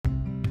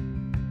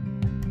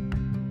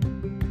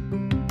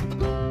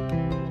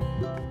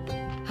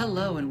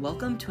Hello and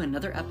welcome to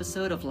another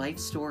episode of Life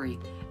Story.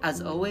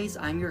 As always,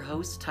 I'm your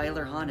host,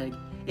 Tyler Honig.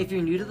 If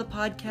you're new to the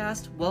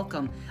podcast,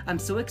 welcome. I'm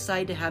so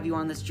excited to have you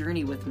on this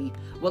journey with me.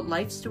 What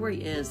Life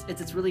Story is,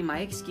 it's really my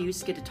excuse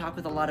to get to talk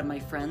with a lot of my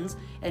friends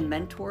and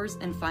mentors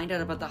and find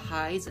out about the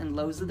highs and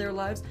lows of their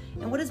lives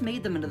and what has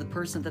made them into the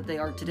person that they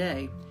are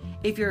today.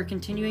 If you're a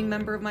continuing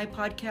member of my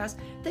podcast,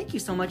 thank you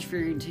so much for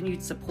your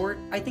continued support.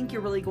 I think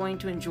you're really going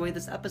to enjoy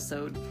this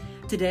episode.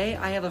 Today,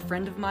 I have a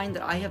friend of mine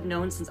that I have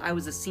known since I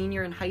was a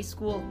senior in high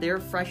school, their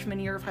freshman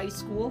year of high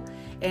school,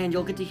 and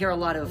you'll get to hear a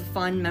lot of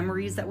fun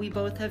memories that we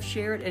both have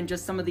shared and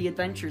just some of the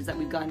adventures that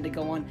we've gotten to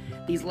go on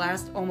these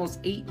last almost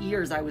 8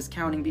 years I was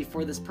counting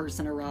before this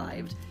person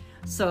arrived.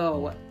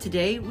 So,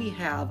 today we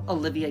have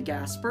Olivia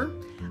Gasper.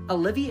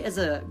 Olivia is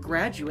a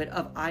graduate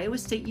of Iowa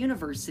State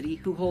University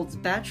who holds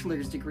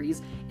bachelor's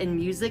degrees in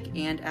music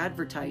and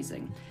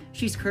advertising.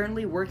 She's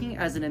currently working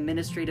as an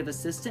administrative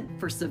assistant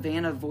for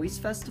Savannah Voice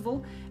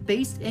Festival,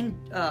 based in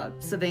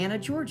Savannah,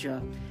 Georgia.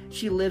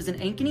 She lives in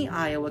Ankeny,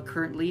 Iowa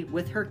currently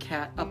with her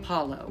cat,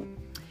 Apollo.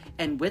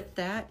 And with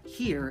that,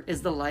 here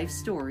is the life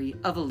story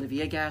of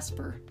Olivia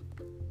Gasper.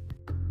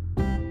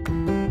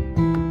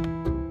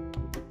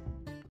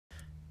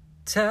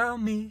 Tell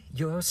me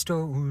your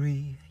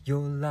story, your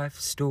life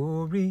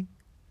story.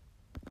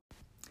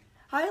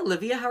 Hi,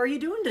 Olivia. How are you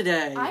doing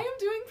today? I am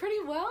doing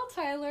pretty well,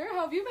 Tyler.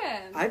 How have you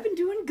been? I've been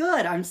doing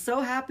good. I'm so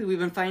happy we've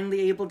been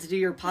finally able to do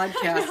your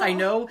podcast. I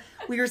know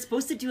we were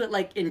supposed to do it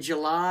like in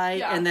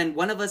July, and then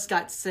one of us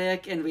got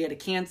sick and we had to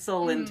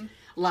cancel, and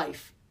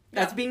life.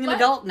 That's being an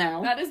adult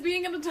now. That is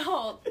being an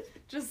adult.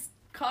 Just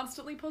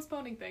constantly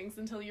postponing things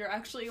until you're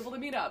actually able to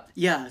meet up.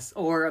 Yes,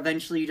 or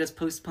eventually you just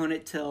postpone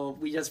it till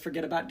we just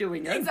forget about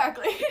doing it.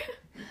 Exactly.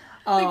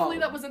 Thankfully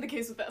that wasn't the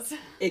case with us.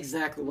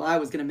 Exactly. Well, I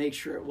was going to make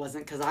sure it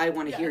wasn't because I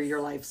want to hear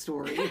your life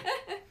story.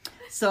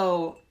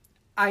 So,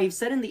 I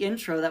said in the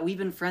intro that we've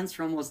been friends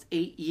for almost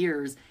 8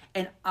 years,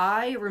 and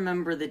I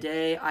remember the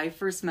day I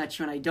first met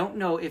you, and I don't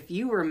know if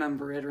you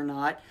remember it or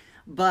not,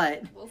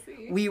 but we'll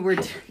see. we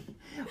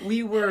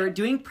were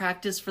doing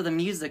practice for the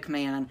Music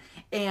Man,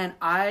 and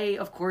I,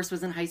 of course,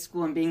 was in high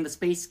school and being the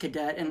space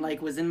cadet and,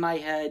 was in my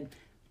head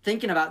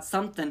thinking about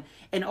something,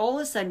 and all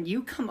of a sudden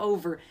you come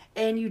over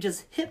and you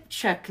just hip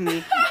check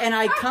me, and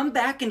I come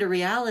back into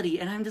reality,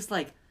 and I'm just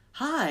like,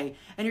 hi,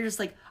 and you're just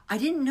like, I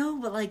didn't know,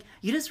 but,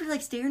 you just were,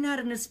 staring out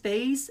into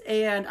space,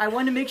 and I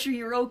wanted to make sure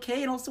you were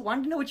okay, and also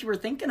wanted to know what you were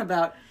thinking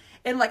about,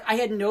 and, I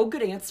had no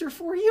good answer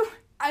for you.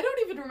 I don't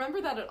even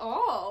remember that at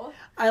all.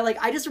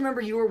 I just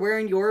remember you were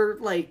wearing your,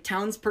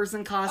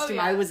 townsperson costume.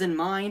 Oh, yeah. I was in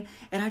mine.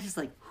 And I just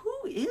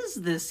who is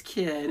this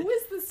kid? Who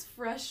is this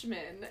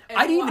freshman?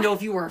 I didn't even know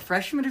if you were a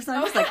freshman or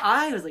something.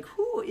 I was like,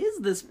 who is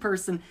this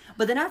person?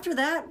 But then after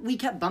that, we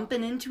kept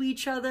bumping into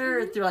each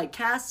other through,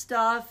 cast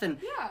stuff and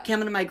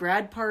coming to my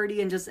grad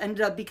party and just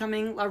ended up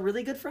becoming a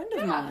really good friend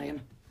of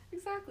mine.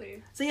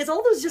 Exactly. So, it's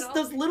all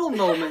those little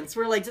moments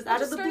where, just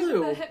out of the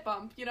blue. With a hip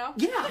bump,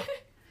 Yeah.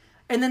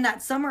 And then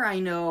that summer, I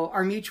know,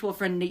 our mutual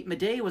friend Nate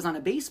Madej was on a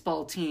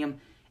baseball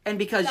team. And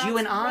because you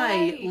and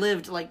I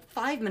lived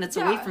 5 minutes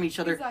away from each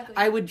other,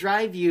 I would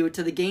drive you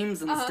to the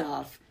games and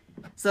stuff.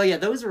 So,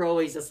 those were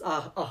always just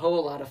a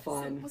whole lot of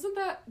fun. So wasn't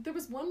that, there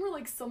was one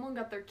where someone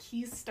got their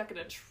keys stuck in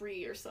a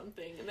tree or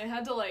something, and they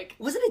had to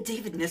Wasn't it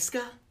David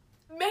Niska?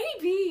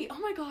 Maybe! Oh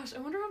my gosh, I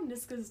wonder how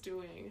Niska's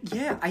doing.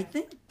 Yeah, I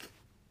think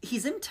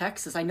he's in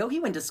Texas. I know he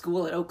went to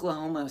school at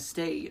Oklahoma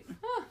State.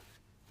 Huh.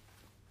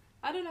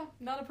 I don't know.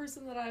 Not a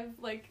person that I've,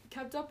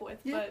 kept up with,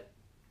 but...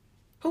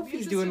 Hopefully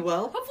he's doing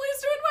well. Hopefully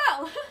he's doing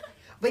well!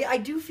 But I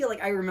do feel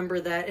I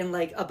remember that, and,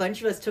 a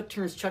bunch of us took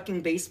turns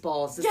chucking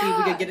baseballs to see if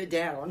we could get it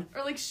down.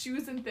 Or,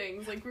 shoes and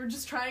things. We were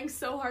just trying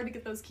so hard to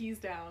get those keys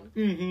down.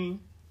 Mm-hmm.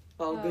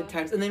 All good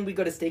times. And then we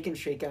go to Steak and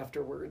Shake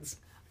afterwards.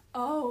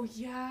 Oh,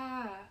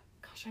 yeah.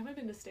 Gosh, I haven't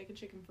been to Steak and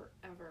Shake in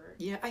forever.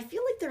 Yeah, I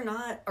feel they're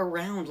not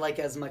around,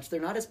 as much. They're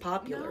not as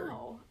popular.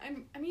 No.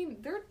 I mean,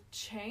 they're a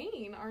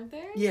chain, aren't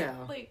they? Yeah.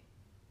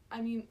 I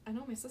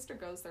know my sister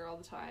goes there all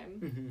the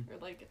time,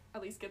 or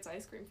at least gets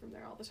ice cream from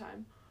there all the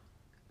time,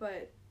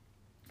 but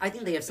I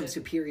think they have some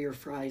superior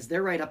fries.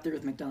 They're right up there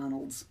with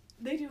McDonald's.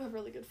 They do have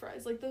really good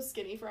fries, those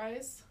skinny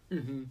fries.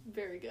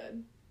 Very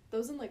good.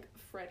 Those and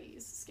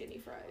Freddy's skinny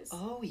fries.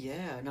 Oh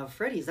yeah, now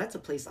Freddy's, that's a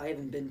place I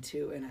haven't been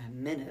to in a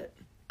minute.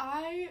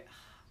 When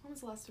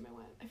was the last time I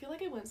went? I feel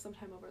I went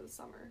sometime over the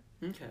summer.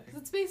 Okay.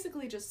 Because it's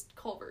basically just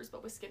Culver's,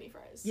 but with skinny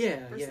fries.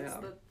 Yeah, versus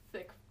the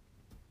thick.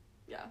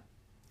 Yeah.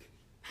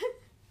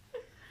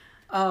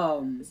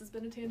 This has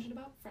been a tangent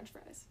about French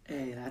fries.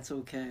 Hey, that's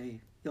okay.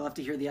 You'll have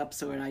to hear the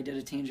episode I did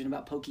a tangent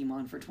about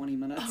Pokemon for 20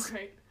 minutes. Oh,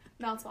 great.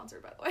 Not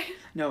sponsored, by the way.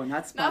 No,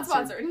 not sponsored.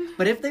 Not sponsored.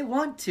 But if they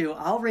want to,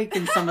 I'll rake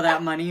in some of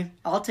that money.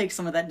 I'll take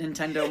some of that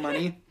Nintendo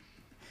money.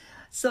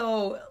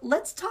 So,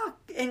 let's talk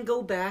and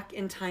go back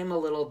in time a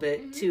little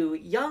bit to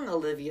young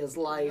Olivia's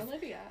life.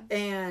 Olivia.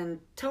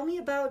 And tell me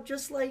about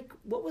just,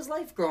 what was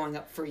life growing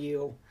up for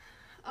you?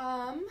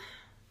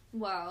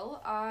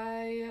 Well,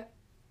 I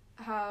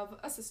have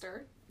a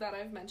sister that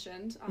I've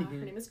mentioned. Her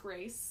name is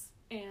Grace,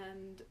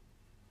 and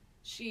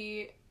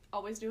she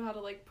always knew how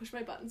to push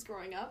my buttons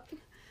growing up.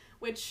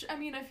 which, I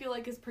mean, I feel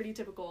like is pretty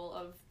typical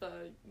of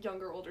the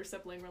younger-older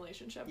sibling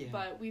relationship,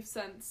 but we've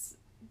since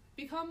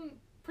become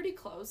pretty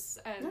close,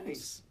 and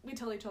we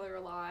tell each other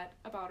a lot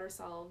about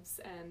ourselves,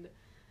 and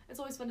it's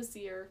always fun to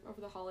see her over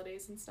the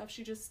holidays and stuff.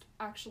 She just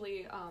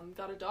actually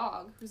got a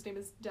dog whose name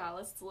is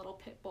Dallas. It's a little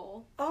pit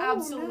bull. Oh,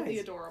 absolutely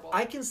adorable.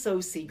 I can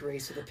so see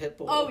Grace with a pit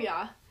bull. Oh,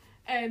 yeah.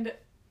 And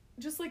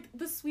just, like,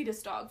 the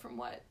sweetest dog from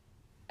what...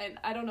 And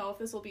I don't know if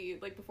this will be,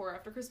 like, before or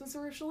after Christmas,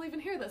 or if she'll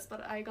even hear this,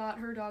 but I got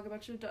her dog a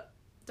bunch of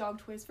dog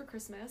toys for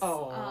Christmas.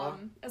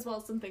 As well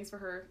as some things for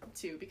her,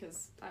 too,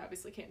 because I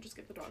obviously can't just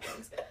give the dog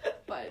things.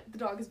 But the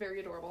dog is very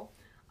adorable.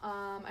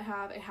 I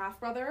have a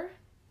half-brother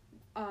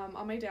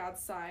on my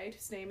dad's side.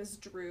 His name is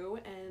Drew,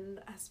 and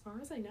as far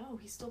as I know,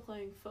 he's still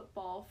playing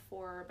football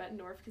for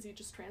Bettendorf, because he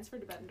just transferred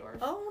to Bettendorf.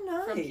 Oh,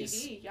 nice. From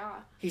PD, yeah.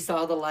 He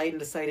saw the light and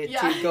decided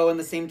to go in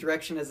the same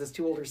direction as his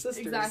two older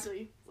sisters.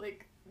 Exactly.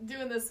 Like...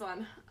 doing this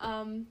one.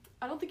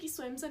 I don't think he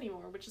swims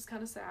anymore, which is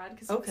kind of sad,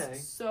 because he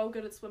was so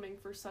good at swimming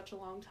for such a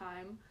long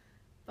time.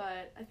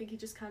 But I think he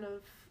just kind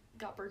of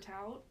got burnt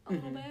out a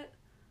little bit,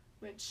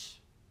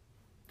 which,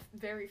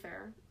 very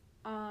fair.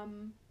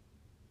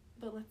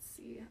 But let's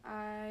see.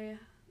 My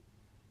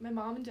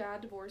mom and dad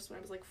divorced when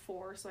I was like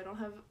 4, so I don't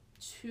have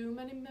too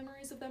many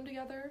memories of them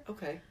together.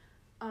 Okay.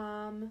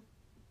 And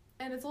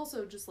it's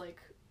also just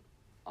like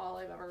all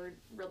I've ever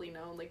really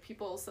known. Like,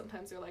 people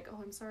sometimes are like, oh,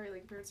 I'm sorry,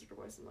 like, parents are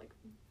divorced. I'm like,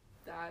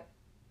 that,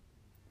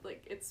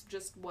 like, it's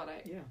just what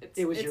it's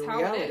your how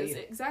reality. It is.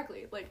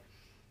 Exactly. Like,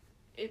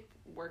 it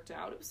worked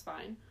out. It was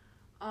fine.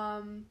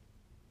 And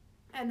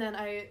then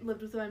I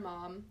lived with my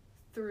mom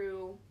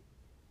through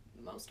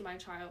most of my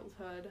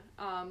childhood.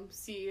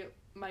 See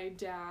my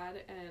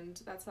dad and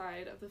that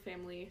side of the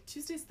family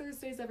Tuesdays,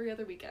 Thursdays, every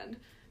other weekend.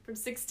 From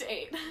 6 to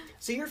 8.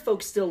 So your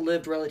folks still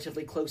lived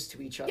relatively close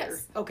to each other?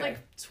 Yes. Okay.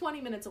 Like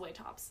 20 minutes away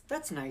tops.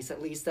 That's nice, at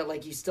least, that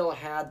like you still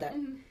had that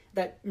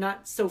that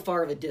not so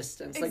far of a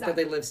distance, like that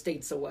they live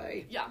states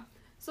away. Yeah.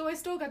 So I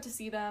still got to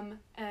see them,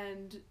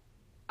 and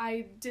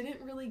I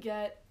didn't really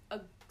get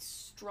a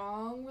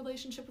strong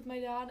relationship with my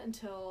dad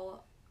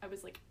until I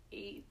was like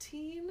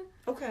 18.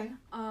 Okay.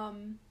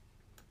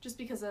 Just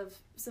because of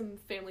some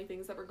family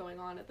things that were going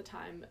on at the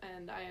time,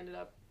 and I ended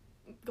up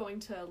going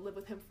to live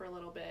with him for a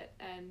little bit,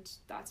 and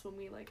that's when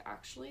we like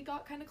actually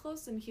got kind of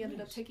close, and he ended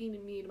up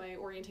taking me to my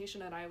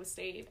orientation at Iowa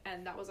State,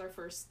 and that was our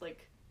first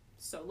like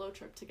solo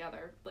trip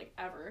together, like,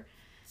 ever.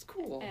 It's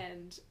cool.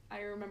 And I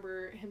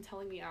remember him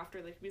telling me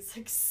after, like, he was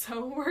like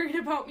so worried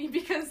about me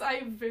because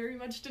I very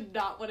much did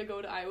not want to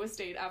go to Iowa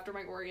State after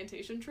my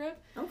orientation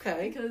trip.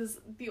 Okay. Because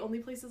the only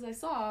places I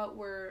saw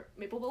were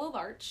Maple Willow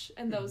Larch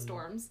and those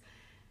dorms,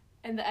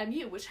 and the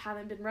MU, which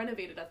hadn't been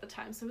renovated at the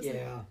time. So it was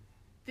like,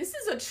 this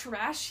is a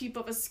trash heap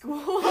of a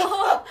school.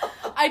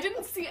 I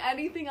didn't see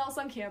anything else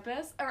on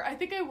campus. Or I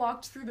think I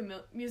walked through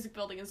the music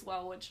building as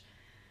well, which,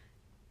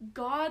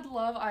 God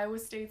love Iowa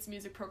State's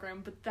music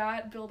program, but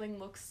that building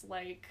looks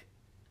like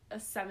a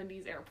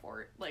 70s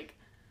airport. Like,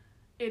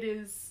 it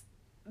is,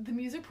 the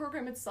music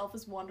program itself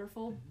is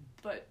wonderful,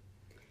 but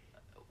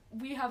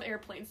we have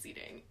airplane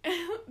seating.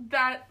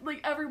 That,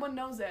 like, everyone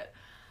knows it.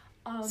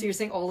 So you're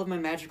saying all of my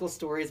magical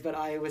stories about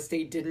Iowa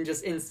State didn't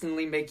just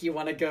instantly make you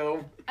want to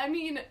go? I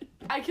mean,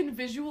 I can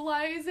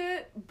visualize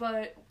it,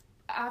 but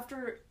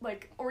after,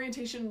 like,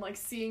 orientation, like,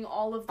 seeing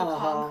all of the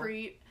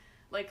concrete,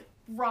 like,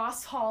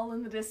 Ross Hall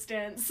in the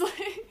distance,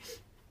 like,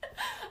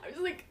 I was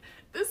like,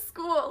 this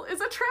school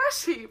is a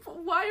trash heap.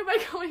 Why am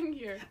I going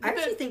here? I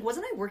actually think,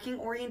 wasn't I working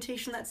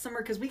orientation that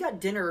summer? Because we got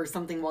dinner or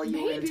something while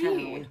you were in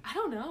town. I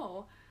don't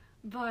know.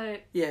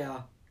 But...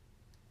 yeah.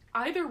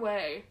 Either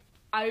way...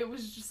 I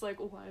was just like,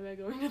 why am I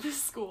going to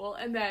this school?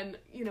 And then,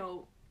 you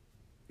know,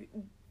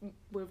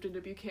 moved into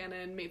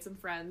Buchanan, made some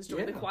friends,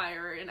 joined the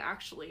choir, and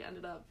actually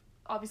ended up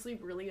obviously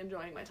really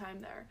enjoying my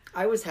time there.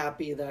 I was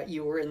happy that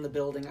you were in the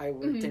building I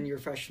worked in your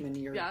freshman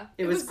year. Yeah.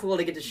 It was cool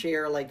to get to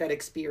share, like, that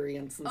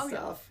experience and stuff.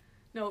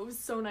 Yeah. No, it was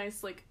so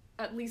nice, like,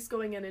 at least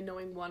going in and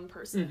knowing one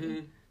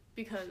person,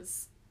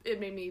 because it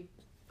made me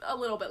a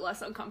little bit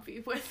less uncomfy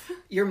with...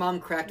 Your mom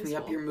cracked me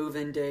up your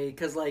move-in day,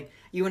 because, like,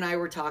 you and I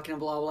were talking and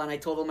blah, blah, and I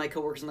told all my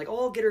coworkers, I'm like,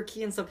 oh, I'll get her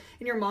key and stuff,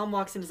 and your mom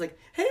walks in and is like,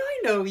 hey,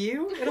 I know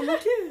you, and I'm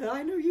like, yeah,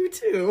 I know you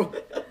too.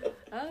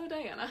 Oh,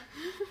 Diana.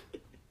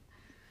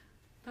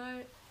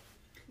 But,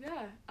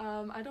 yeah,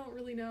 I don't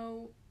really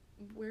know,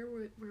 where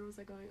was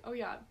I going? Oh,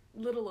 yeah,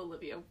 little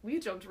Olivia. We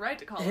jumped right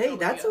to college. Hey,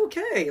 that's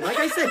okay. Like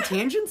I said,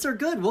 tangents are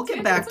good. We'll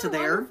get back to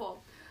there.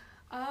 Wonderful.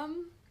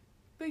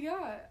 But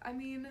yeah, I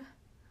mean,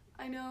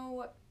 I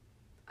know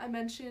I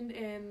mentioned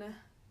in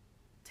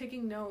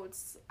taking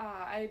notes,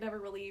 I never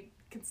really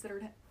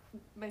considered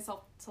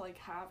myself to, like,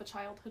 have a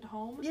childhood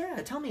home. Yeah,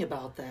 tell me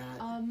about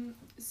that.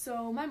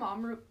 So my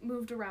mom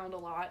moved around a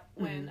lot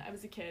when I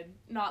was a kid.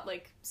 Not,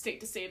 like, state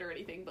to state or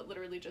anything, but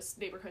literally just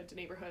neighborhood to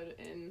neighborhood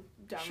in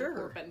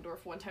Downport,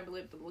 Bettendorf. One time we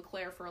lived in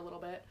LeClaire for a little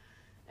bit.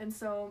 And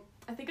so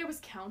I think I was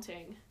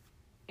counting,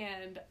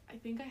 and I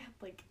think I had,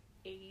 like,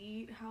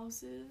 8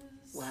 houses.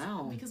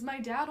 Wow. Because my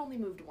dad only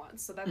moved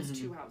once, so that's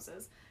 2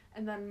 houses.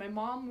 And then my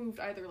mom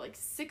moved either, like,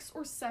 6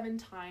 or 7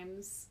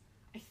 times.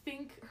 I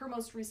think her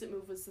most recent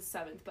move was the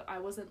 7th, but I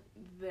wasn't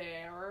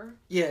there.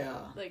 Yeah.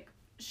 Like,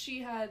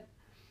 she's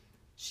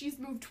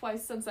moved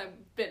twice since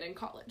I've been in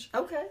college.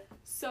 Okay.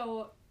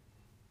 So,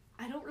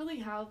 I don't really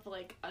have,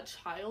 like, a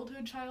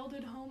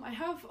childhood home. I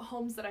have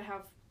homes that I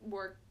have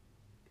more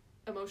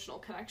emotional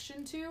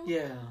connection to.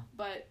 Yeah.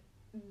 But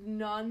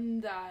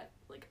none that,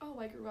 like, oh,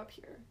 I grew up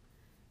here.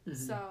 Mm-hmm.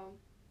 So...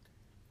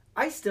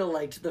 I still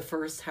liked the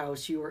first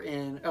house you were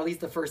in, or at least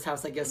the first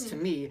house, I guess, to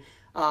me,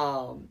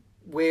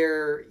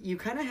 where you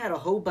kind of had a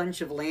whole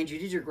bunch of land. You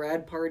did your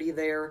grad party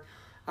there.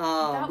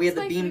 We had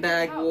the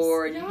beanbag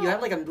war. Yeah. You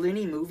had like a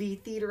mini movie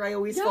theater, I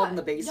always felt, in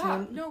the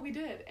basement. Yeah, no, we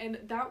did. And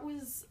that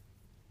was,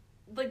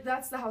 like,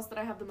 that's the house that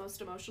I have the most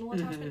emotional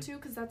attachment to,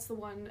 because that's the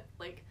one,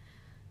 like,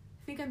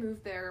 I think I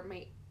moved there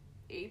my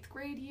 8th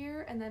grade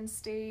year, and then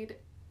stayed,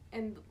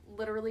 and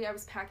literally I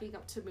was packing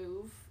up to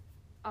move,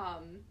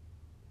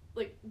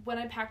 like, when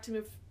I packed to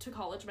move to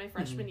college my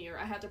freshman year,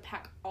 I had to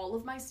pack all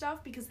of my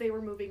stuff because they were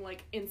moving,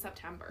 like, in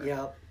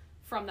September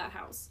from that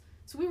house.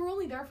 So we were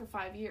only there for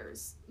 5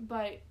 years,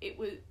 but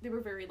they were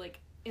very,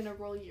 like,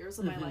 integral years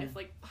of my life,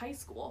 like, high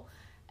school.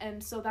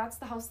 And so that's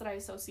the house that I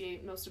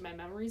associate most of my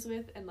memories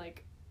with, and,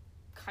 like,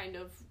 kind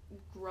of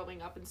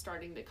growing up and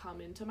starting to come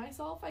into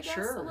myself, I guess,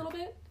 a little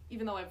bit.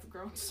 Even though I've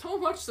grown so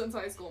much since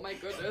high school, my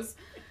goodness.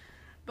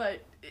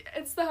 But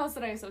it's the house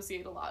that I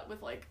associate a lot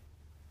with, like,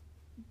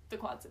 the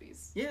Quad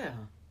Cities. Yeah.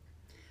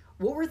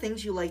 What were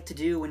things you liked to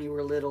do when you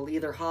were little?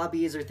 Either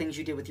hobbies or things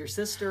you did with your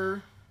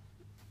sister?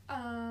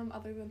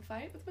 Other than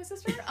fight with my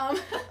sister?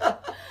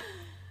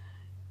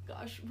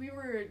 Gosh, we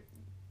were,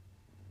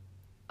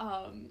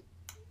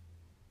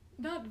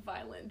 not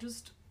violent,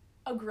 just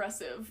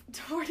aggressive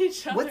toward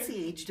each other. What's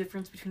the age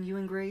difference between you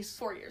and Grace?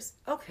 4 years.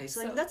 Okay,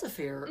 so that's a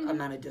fair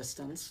amount of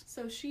distance.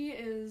 So she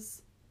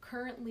is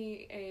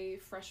currently a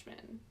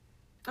freshman.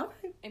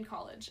 Okay. In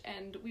college,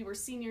 and we were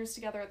seniors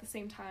together at the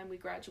same time. We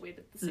graduated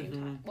at the same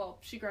time. Well,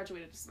 she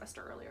graduated a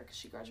semester earlier because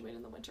she graduated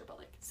in the winter, but,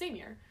 like, same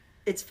year.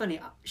 It's funny.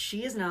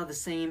 She is now the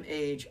same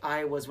age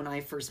I was when I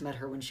first met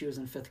her when she was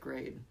in 5th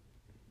grade.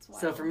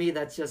 So for me,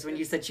 that's just when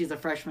you said she's a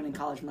freshman in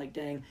college, I'm like,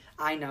 dang,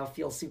 I now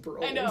feel super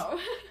old. I know.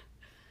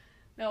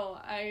 No,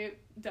 I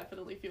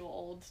definitely feel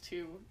old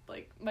too.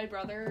 Like, my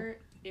brother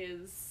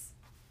is,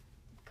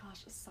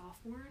 gosh, a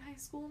sophomore in high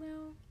school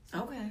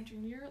now. Okay.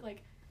 Junior,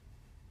 like.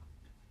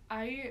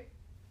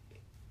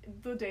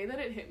 The day that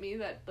it hit me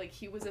that, like,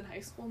 he was in high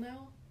school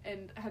now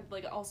and had,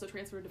 like, also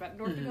transferred to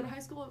Bettendorf to go to high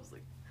school, I was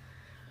like,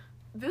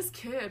 this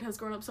kid has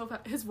grown up so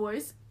fast. His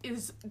voice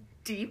is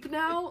deep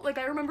now. Like,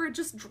 I remember it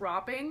just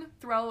dropping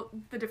throughout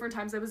the different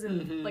times I was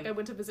in, like, I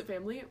went to visit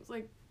family. It was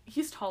like,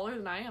 he's taller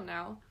than I am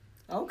now.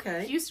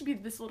 Okay. He used to be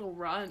this little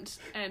runt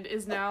and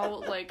is now,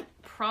 like,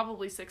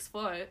 probably 6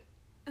 foot.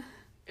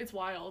 It's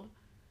wild.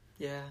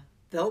 Yeah.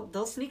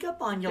 They'll sneak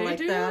up on you they like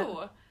do.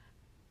 That.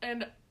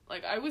 And...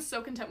 like, I was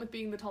so content with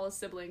being the tallest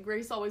sibling.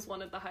 Grace always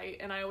wanted the height,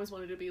 and I always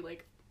wanted to be,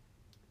 like,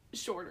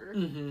 shorter.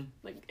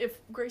 Like, if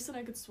Grace and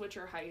I could switch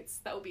our heights,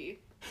 that would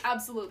be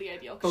absolutely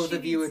ideal. Both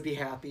of you would be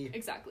happy.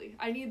 Exactly.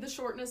 I need the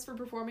shortness for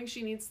performing.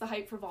 She needs the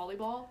height for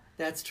volleyball.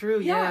 That's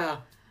true, yeah.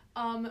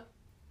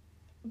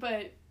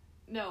 But,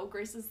 no,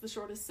 Grace is the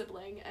shortest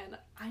sibling, and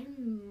I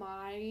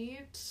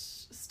might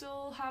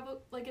still have,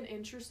 like, an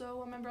inch or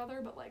so on my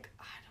brother, but, like,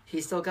 I don't know.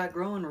 He's still got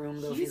growing room,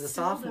 though. He's a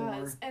sophomore.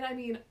 Does. And, I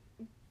mean...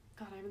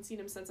 God, I haven't seen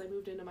him since I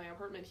moved into my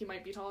apartment. He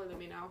might be taller than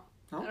me now.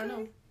 Okay. I don't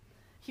know.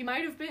 He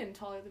might have been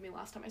taller than me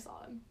last time I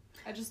saw him.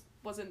 I just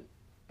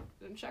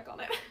didn't check on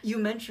it. You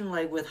mentioned,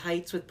 like, with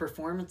heights, with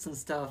performance and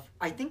stuff.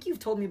 I think you've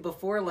told me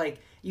before, like,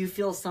 you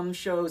feel some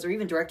shows, or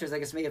even directors, I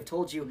guess, may have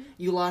told you,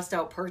 you lost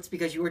out parts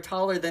because you were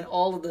taller than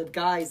all of the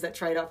guys that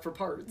tried out for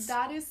parts.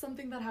 That is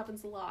something that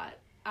happens a lot.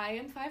 I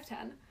am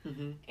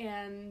 5'10",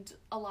 and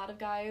a lot of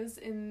guys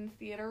in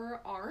theater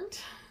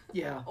aren't.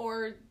 Yeah.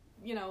 Or...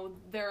 you know,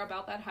 they're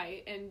about that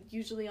height, and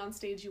usually on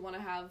stage you want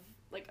to have,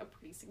 like, a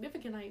pretty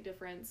significant height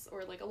difference,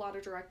 or, like, a lot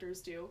of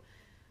directors do.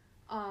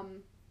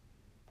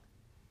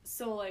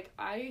 So, like,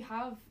 I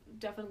have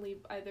definitely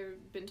either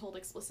been told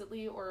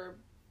explicitly or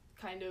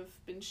kind of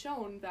been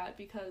shown that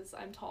because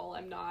I'm tall,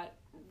 I'm not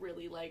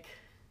really, like,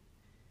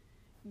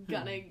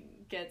 gonna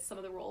get some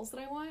of the roles that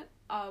I want.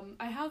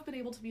 I have been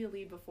able to be a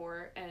lead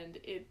before, and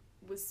it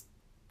was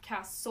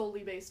cast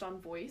solely based on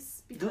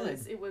voice,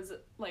 because it was,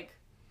 like...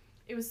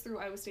 it was through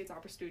Iowa State's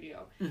Opera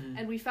Studio.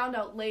 And we found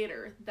out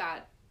later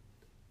that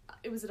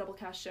it was a double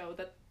cast show,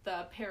 that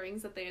the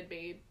pairings that they had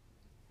made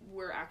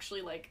were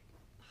actually, like,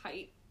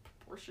 height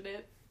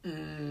proportionate.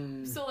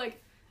 So,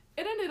 like,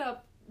 it ended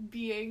up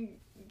being,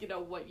 you know,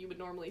 what you would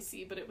normally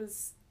see, but it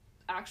was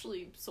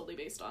actually solely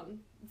based on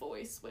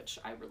voice, which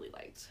I really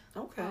liked.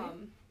 Okay.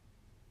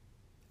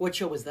 What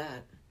show was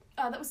that?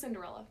 That was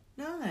Cinderella.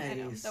 Nice. I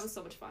know. That was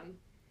so much fun.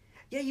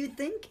 Yeah, you'd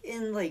think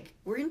in, like,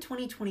 we're in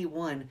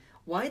 2021,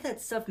 why that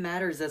stuff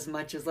matters as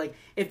much as, like,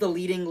 if the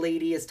leading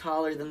lady is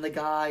taller than the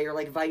guy, or,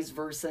 like, vice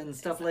versa and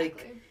stuff.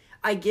 Like,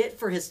 I get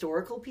for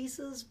historical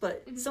pieces,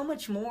 but so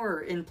much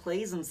more in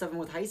plays and stuff, and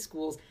with high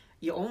schools,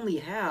 you only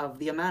have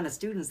the amount of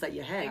students that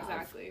you have.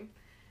 Exactly.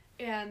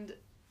 And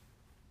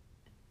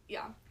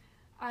yeah.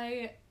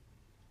 I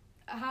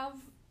have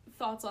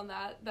thoughts on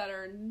that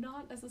are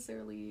not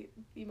necessarily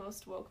the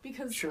most woke,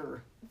 because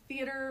Sure.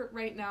 theater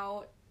right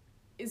now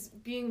is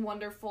being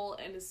wonderful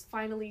and is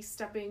finally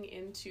stepping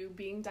into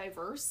being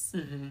diverse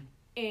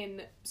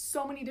in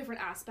so many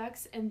different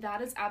aspects, and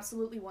that is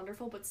absolutely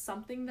wonderful. But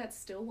something that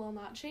still will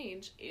not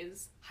change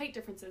is height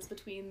differences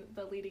between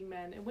the leading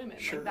men and women.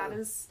 Sure. Like, that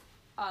is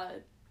a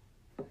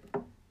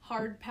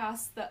hard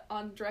pass that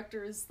on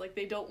directors, like,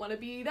 they don't want to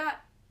be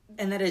that.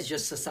 And that is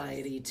just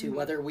society, too,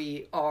 whether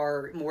we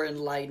are more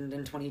enlightened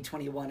in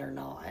 2021 or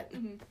not.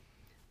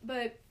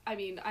 But, I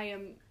mean, I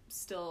am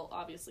still,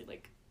 obviously,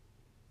 like,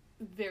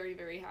 very,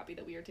 very happy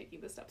that we are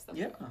taking the steps that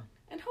we are.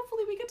 And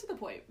hopefully we get to the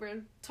point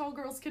where tall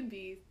girls can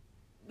be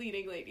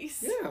leading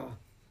ladies. Yeah.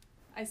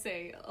 I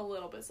say a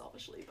little bit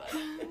selfishly, but...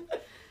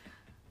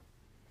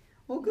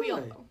 Well, good. We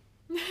all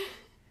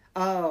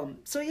know.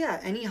 So yeah,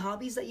 any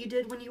hobbies that you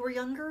did when you were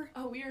younger?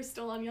 Oh, we are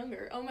still on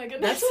younger. Oh my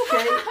goodness. That's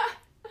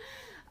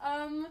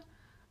okay.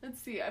 Let's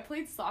see. I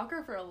played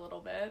soccer for a little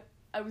bit.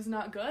 I was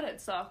not good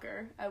at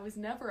soccer. I was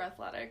never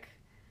athletic.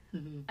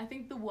 I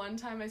think the one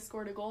time I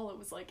scored a goal, it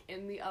was like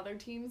in the other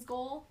team's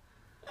goal.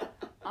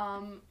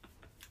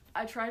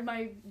 I tried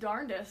my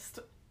darndest.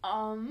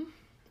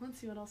 Let's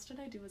see, what else did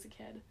I do as a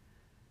kid?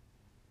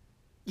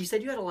 You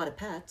said you had a lot of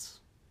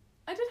pets.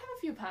 I did have a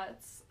few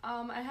pets.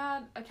 I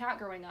had a cat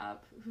growing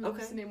up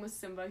whose name was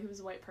Simba. He was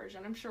a white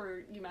Persian. I'm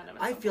sure you met him.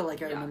 I feel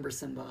like I remember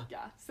Simba.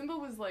 Yeah, Simba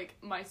was like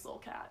my soul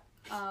cat.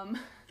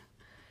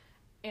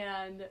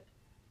 And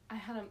I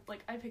had him,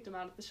 like, I picked him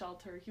out at the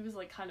shelter. He was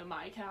like kind of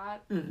my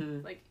cat.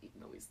 Like, even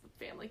though he's the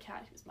family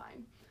cat, he was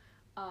mine.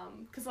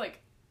 'Cause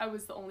like I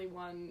was the only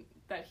one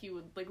that he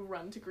would like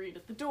run to greet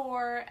at the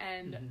door,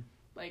 and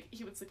like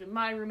he would sleep in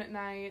my room at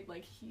night.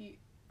 Like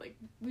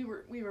we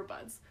were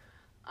buds.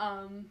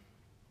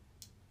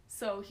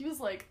 So he was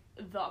like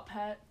the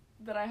pet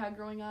that I had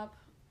growing up.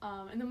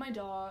 And then my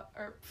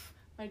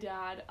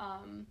dad,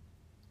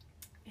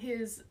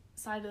 his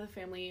side of the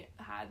family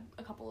had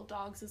a couple of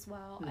dogs as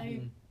well.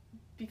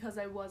 Because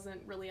I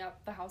wasn't really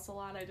at the house a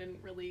lot, I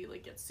didn't really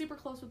like get super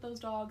close with those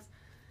dogs.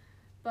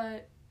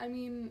 But I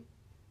mean,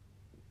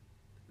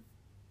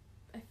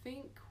 I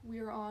think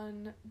we're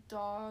on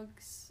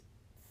dogs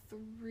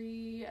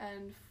 3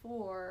 and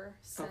 4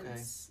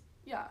 since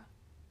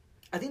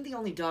I think the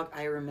only dog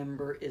I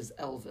remember is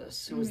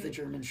Elvis, who was the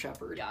German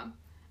Shepherd. Yeah.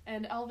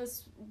 And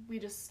Elvis, we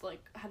just,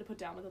 like, had to put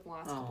down within the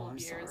last couple of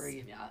years.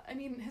 Sorry. Yeah. I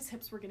mean, his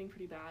hips were getting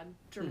pretty bad,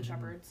 German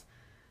Shepherds.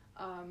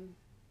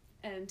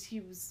 And he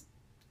was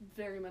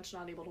very much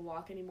not able to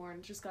walk anymore,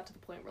 and it just got to the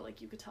point where,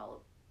 like, you could tell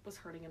it was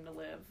hurting him to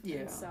live. Yeah.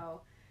 And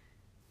so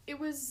it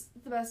was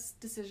the best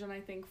decision,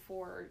 I think,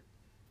 for,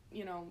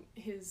 you know,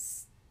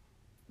 his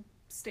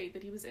state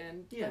that he was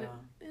in. Yeah.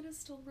 But it is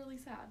still really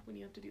sad when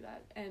you have to do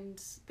that.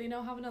 And they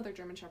now have another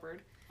German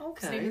Shepherd.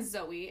 Okay. His name is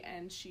Zoe,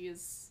 and she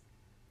is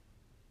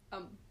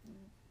a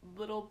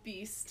little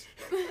beast.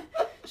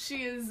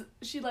 She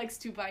likes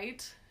to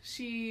bite.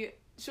 She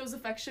shows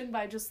affection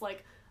by just,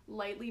 like,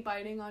 lightly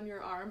biting on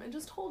your arm and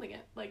just holding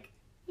it. Like,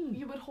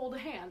 you would hold a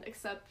hand,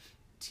 except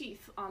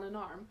teeth on an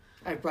arm.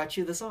 I brought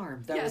you this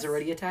arm that was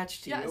already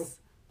attached to you. Yes.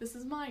 This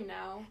is mine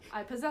now.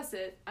 I possess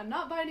it. I'm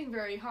not biting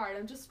very hard.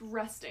 I'm just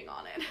resting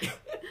on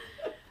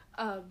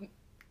it.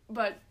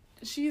 But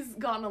she's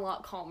gotten a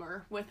lot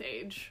calmer with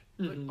age.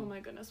 But, oh my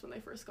goodness, when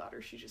they first got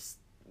her, she just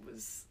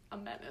was a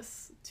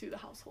menace to the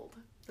household.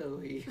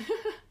 So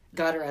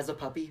got her as a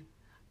puppy?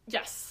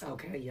 Yes.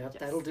 Okay, yep,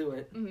 that'll do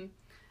it.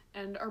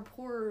 And our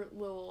poor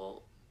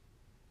little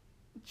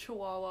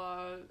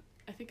Chihuahua,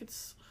 I think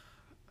it's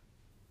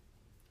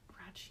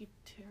Ratchie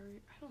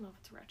Terrier. I don't know if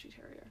it's a Ratchie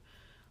Terrier.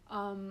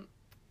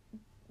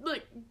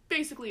 Like,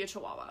 basically a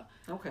Chihuahua.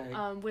 Okay.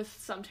 With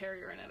some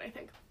terrier in it, I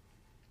think.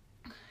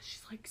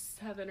 She's like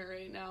 7 or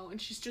 8 now,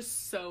 and she's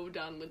just so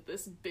done with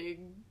this big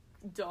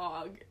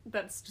dog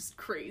that's just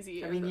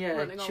crazy. I mean,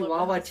 yeah,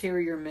 Chihuahua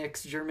Terrier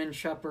mix, German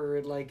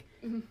Shepherd, like,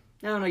 I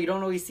don't know, you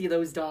don't always see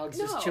those dogs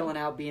just chilling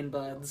out being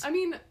buds. I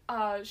mean,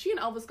 she and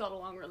Elvis got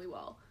along really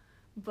well,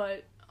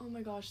 but, oh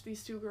my gosh,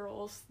 these two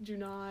girls do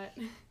not,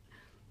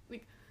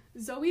 like,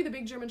 Zoe, the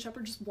big German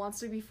Shepherd, just wants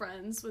to be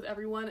friends with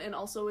everyone and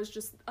also is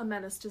just a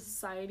menace to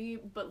society,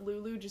 but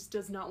Lulu just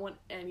does not want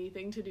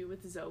anything to do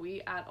with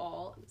Zoe at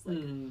all. It's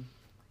like,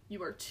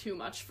 you are too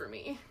much for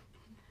me.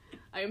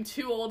 I am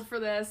too old for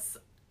this.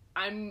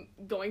 I'm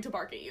going to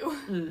bark at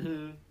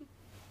you.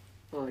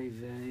 Oy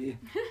vey.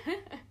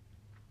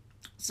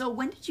 So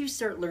when did you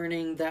start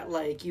learning that,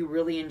 like, you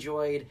really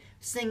enjoyed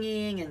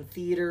singing and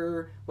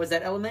theater? Was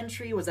that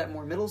elementary? Was that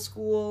more middle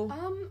school?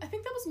 I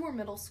think that was more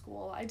middle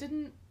school.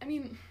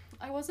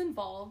 I was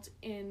involved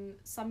in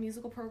some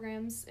musical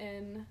programs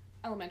in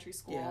elementary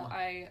school. Yeah.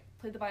 I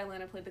played the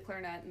violin, I played the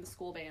clarinet in the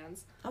school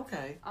bands.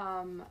 Okay.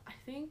 I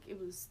think it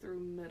was through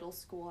middle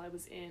school I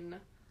was in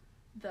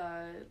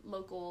the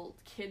local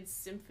kids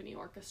symphony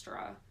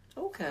orchestra.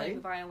 Okay. Playing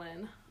the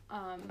violin.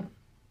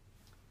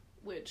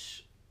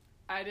 Which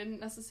I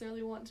didn't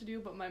necessarily want to do,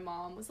 but my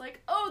mom was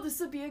like, oh, this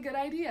would be a good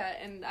idea.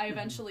 And I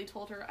eventually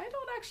told her, I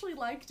don't actually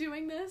like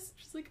doing this.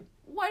 She's like,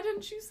 why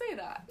didn't you say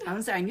that? I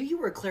was say, I knew you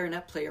were a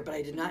clarinet player, but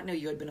I did not know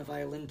you had been a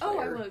violin player. Oh,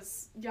 I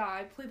was. Yeah,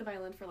 I played the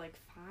violin for like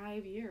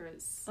 5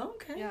 years.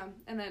 Okay. Yeah,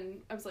 and then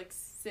I was like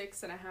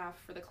 6.5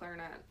 for the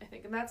clarinet, I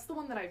think. And that's the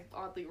one that I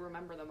oddly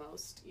remember the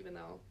most, even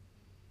though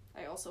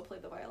I also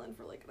played the violin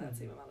for like that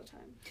same amount of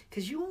time.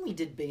 Because you only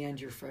did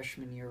band your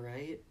freshman year,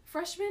 right?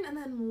 Freshman and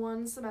then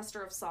 1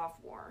 semester of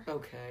sophomore.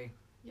 Okay.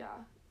 Yeah.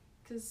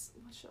 Because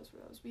what shows were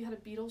those? We had a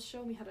Beatles show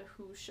and we had a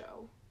Who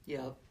show.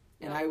 Yep.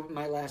 And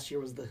my last year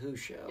was the Who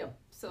show. Yep.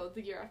 So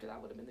the year after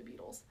that would have been the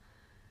Beatles.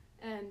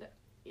 And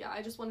yeah,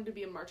 I just wanted to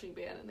be a marching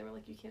band, and they were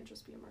like, you can't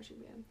just be a marching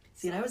band.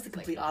 See, and I was the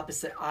complete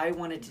opposite. I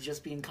wanted to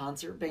just be in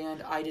concert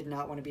band. I did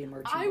not want to be in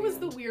marching band. I was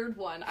the weird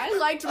one. I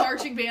liked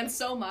marching band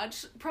so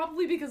much,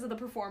 probably because of the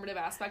performative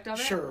aspect of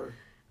it. Sure.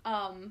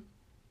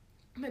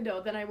 But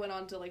no, then I went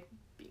on to, like,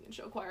 being in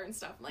show choir and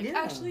stuff. Like,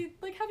 actually,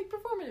 like, having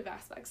performative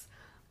aspects.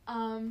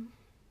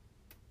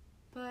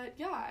 But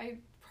yeah, I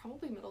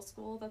probably middle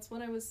school. That's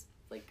when I was,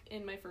 like,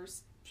 in my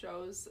first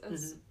shows,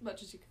 as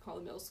much as you could call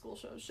the middle school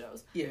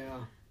shows. Yeah.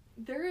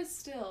 There is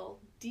still,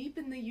 deep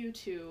in the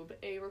YouTube,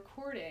 a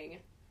recording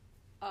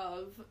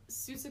of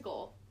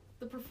Seussical,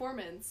 the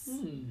performance,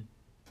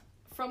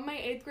 from my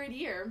 8th grade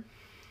year,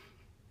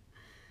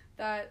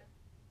 that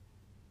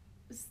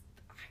I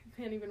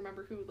can't even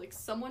remember who, like,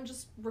 someone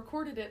just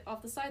recorded it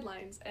off the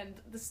sidelines, and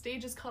the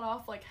stage is cut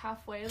off, like,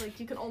 halfway, like,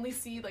 you can only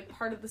see, like,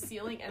 part of the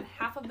ceiling and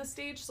half of the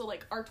stage, so,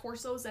 like, our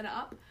torsos and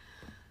up,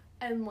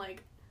 and,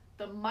 like,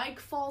 the mic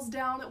falls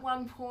down at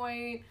one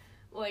point,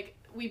 like,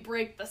 we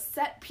break the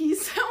set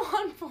piece at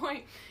one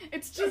point.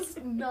 It's just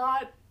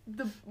not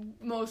the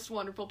most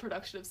wonderful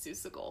production of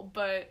Seussical,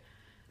 but...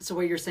 So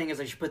what you're saying is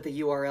I should put the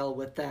URL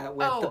with that,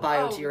 with the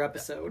bio to your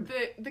episode.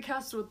 The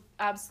cast would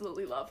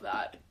absolutely love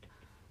that.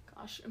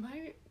 Gosh,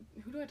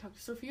 who do I talk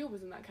to? Sophia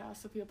was in that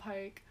cast, Sophia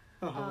Pike.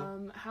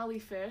 Hallie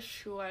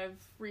Fish, who I've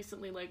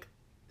recently, like,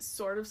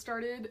 sort of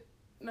started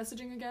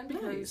messaging again,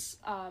 because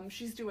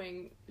she's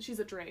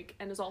at Drake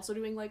and is also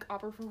doing, like,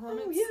 opera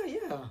performance. Oh,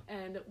 yeah.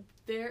 And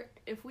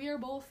if we are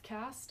both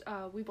cast,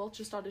 we both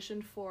just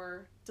auditioned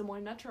for Des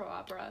Moines Metro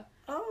Opera.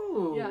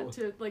 Oh. Yeah,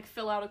 to, like,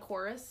 fill out a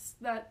chorus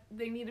that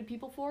they needed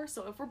people for.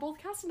 So if we're both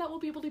cast, that we'll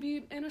be able to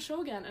be in a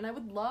show again. And I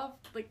would love,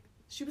 like,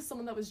 she was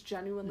someone that was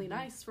genuinely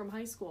nice from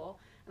high school.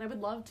 And I would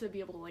love to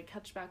be able to, like,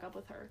 catch back up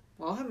with her.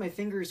 Well, I'll have my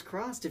fingers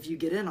crossed. If you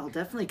get in, I'll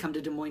definitely come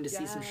to Des Moines to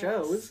see some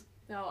shows.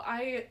 No,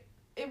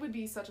 it would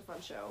be such a fun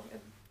show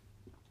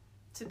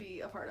to be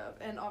a part of.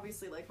 And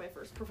obviously, like, my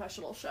first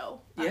professional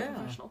show at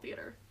professional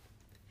theater.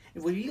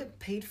 Will you get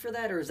paid for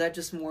that, or is that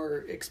just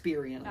more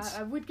experience?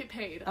 I would get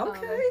paid.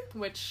 Okay.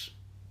 Which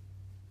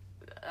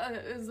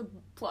is a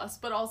plus.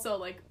 But also,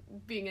 like,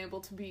 being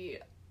able to be,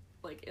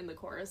 like, in the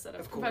chorus at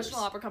a professional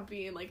opera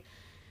company and, like,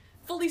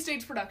 fully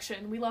staged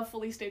production. We love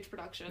fully staged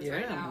productions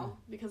right now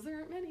because there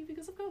aren't many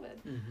because of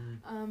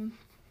COVID.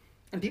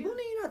 And people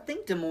may not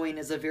think Des Moines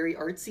is a very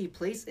artsy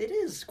place. It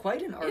is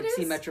quite an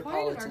artsy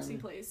metropolitan. Quite an artsy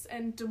place.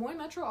 And Des Moines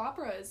Metro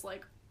Opera is,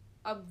 like,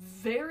 a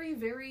very,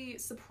 very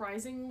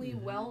surprisingly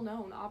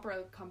well-known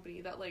opera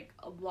company that, like,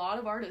 a lot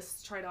of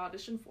artists try to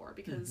audition for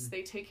because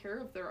they take care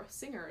of their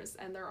singers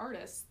and their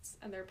artists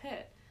and their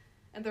pit.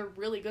 And they're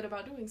really good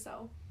about doing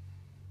so.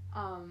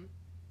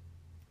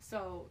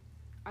 So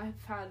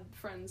I've had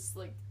friends,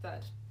 like,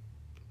 that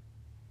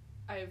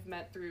I've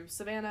met through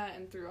Savannah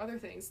and through other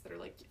things that are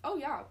like, oh,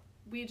 yeah,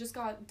 we just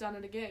got done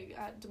at a gig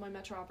at Des Moines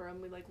Metro Opera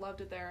and we, like,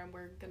 loved it there and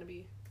we're gonna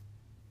be...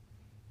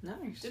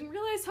 Nice. Didn't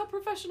realize how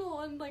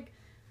professional and, like,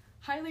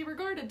 highly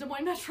regarded Des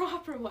Moines Metro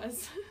Opera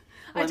was.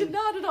 I did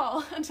not at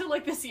all until,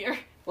 like, this year.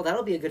 Well,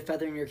 that'll be a good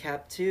feather in your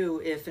cap,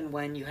 too, if and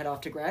when you head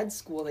off to grad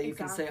school, that you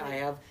can say, I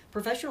have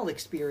professional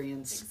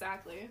experience.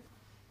 Exactly.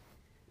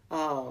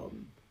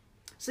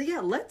 So, yeah,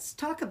 let's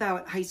talk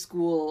about high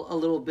school a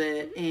little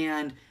bit,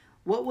 and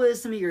what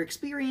was some of your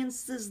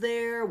experiences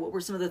there? What were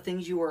some of the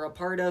things you were a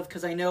part of?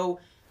 Because I know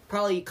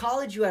probably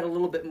college you had a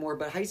little bit more,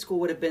 but high school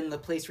would have been the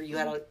place where you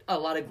had a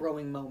lot of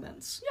growing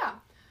moments. Yeah.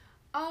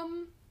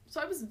 So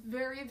I was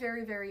very,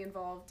 very, very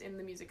involved in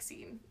the music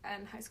scene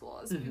in high school,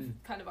 as we've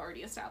kind of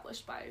already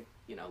established by,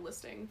 you know,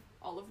 listing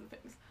all of the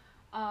things.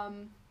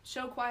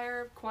 Show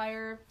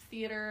choir,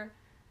 theater,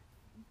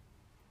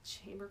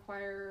 chamber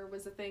choir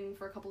was a thing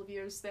for a couple of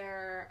years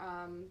there.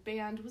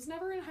 Band was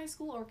never in high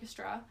school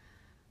orchestra.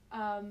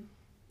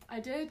 I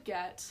did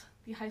get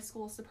the high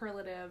school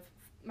superlative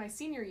my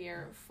senior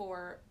year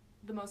for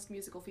the most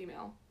musical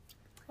female.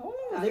 Oh,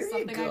 there you go.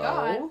 Something I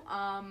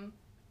got.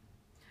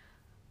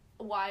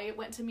 Why it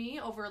went to me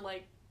over,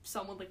 like,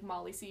 someone like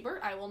Molly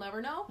Siebert, I will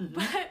never know.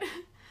 But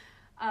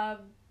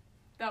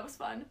that was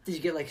fun. Did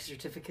you get, like, a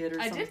certificate or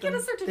something? I did get a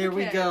certificate. There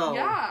we go.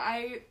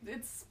 Yeah,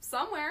 it's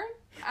somewhere.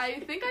 I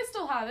think I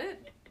still have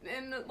it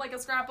in, like, a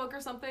scrapbook or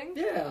something.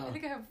 Yeah. I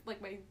think I have,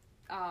 like, my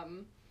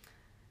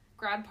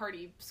grad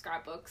party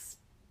scrapbooks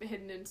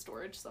hidden in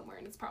storage somewhere,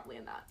 and it's probably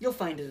in that. You'll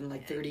find it in,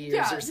 like, 30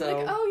 years or so.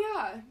 Like, oh,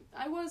 yeah,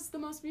 I was the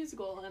most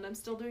musical, and I'm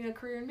still doing a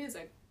career in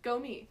music. Go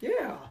me.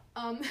 Yeah.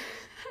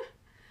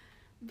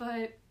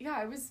 But yeah,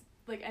 I was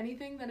like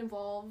anything that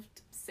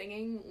involved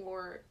singing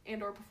or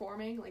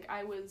performing, like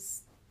I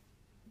was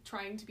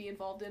trying to be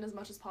involved in as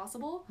much as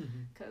possible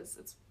because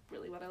it's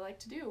really what I like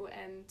to do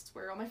and it's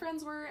where all my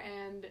friends were,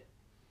 and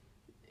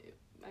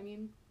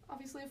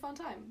obviously a fun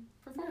time.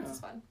 Performance is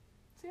fun.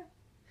 So yeah.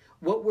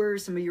 What were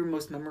some of your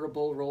most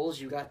memorable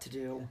roles you got to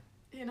do?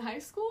 In high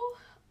school?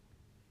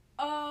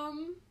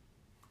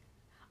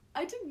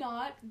 I did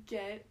not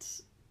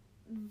get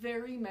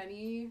very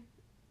many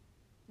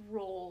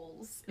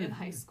roles in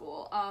high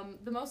school.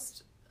 The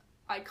most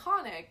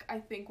iconic, I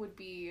think, would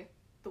be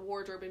The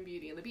Wardrobe in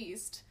Beauty and the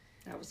Beast.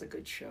 That was a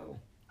good show.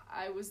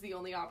 I was the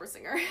only opera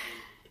singer.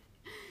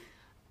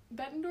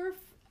 Bettendorf,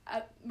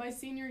 at my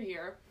senior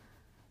year,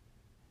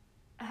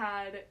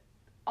 had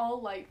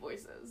all light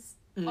voices.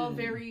 All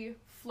very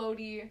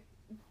floaty,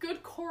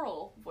 good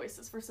choral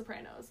voices for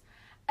sopranos.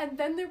 And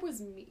then there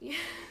was me.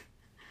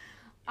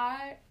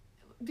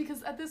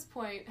 Because at this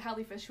point,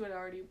 Hallie Fish, who had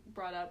already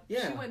brought up,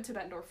 she went to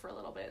Bettendorf for a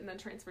little bit and then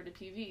transferred to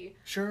PV.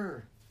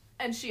 Sure.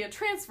 And she had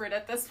transferred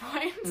at this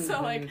point,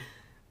 so, like,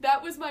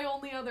 that was my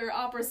only other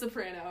opera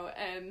soprano,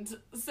 and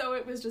so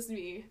it was just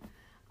me.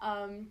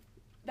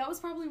 That was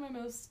probably my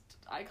most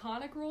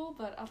iconic role,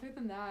 but other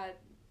than that,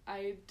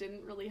 I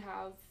didn't really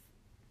have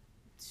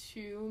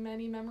too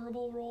many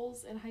memorable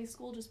roles in high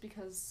school, just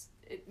because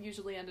it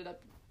usually ended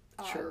up,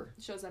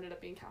 shows ended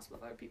up being cast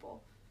with other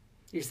people.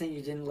 You're saying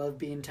you didn't love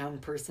being town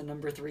person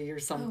number 3 or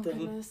something?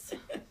 Oh, goodness.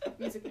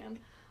 Music Man.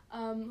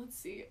 Let's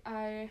see.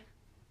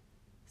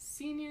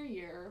 Senior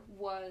year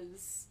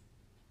was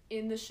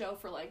in the show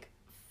for like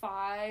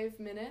 5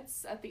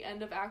 minutes at the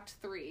end of Act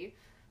 3.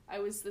 I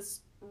was this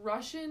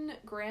Russian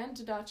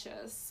Grand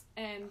Duchess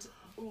and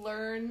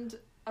learned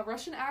a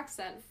Russian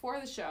accent for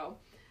the show.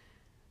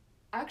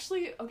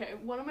 Actually, okay,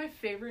 one of my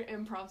favorite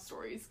improv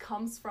stories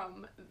comes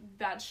from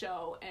that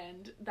show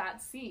and that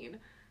scene.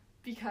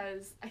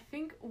 Because I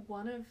think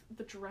one of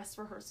the dress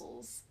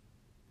rehearsals,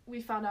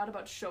 we found out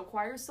about show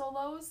choir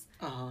solos,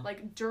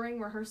 like, during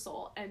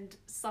rehearsal, and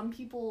some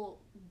people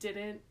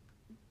didn't,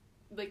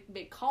 like,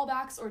 make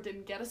callbacks or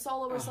didn't get a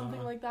solo or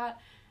something like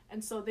that,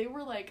 and so they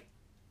were, like,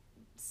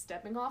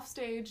 stepping off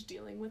stage,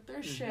 dealing with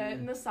their shit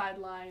in the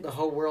sidelines. The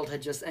whole world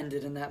had just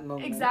ended in that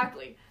moment.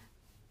 Exactly.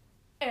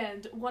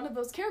 And one of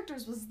those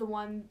characters was the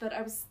one that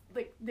I was,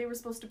 like, they were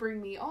supposed to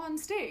bring me on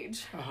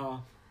stage.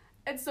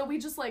 And so we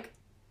just, like,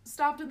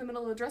 stopped in the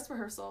middle of the dress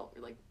rehearsal.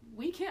 We're like,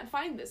 we can't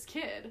find this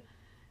kid.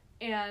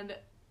 And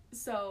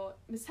so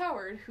Miss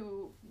Howard,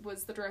 who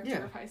was the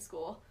director of high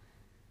school,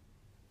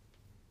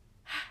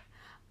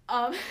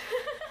 I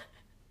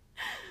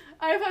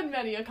have had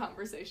many a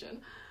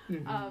conversation.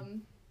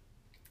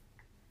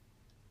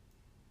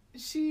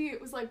 She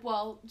was like,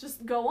 well,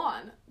 just go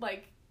on.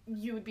 Like,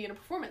 you would be in a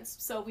performance.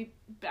 So we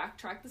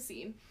backtracked the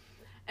scene.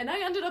 And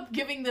I ended up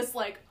giving this,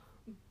 like,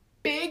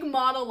 big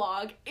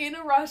monologue in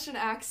a Russian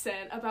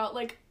accent about,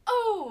 like,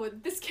 oh,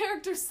 this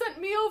character sent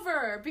me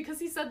over because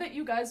he said that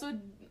you guys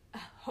would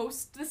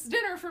host this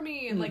dinner for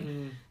me, and, like,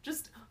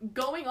 just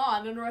going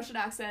on in a Russian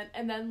accent,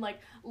 and then, like,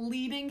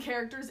 leading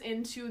characters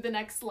into the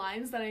next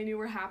lines that I knew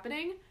were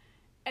happening,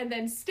 and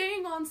then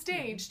staying on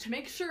stage to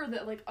make sure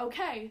that, like,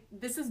 okay,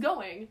 this is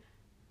going.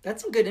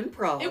 That's some good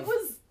improv. It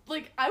was,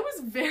 like, I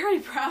was very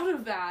proud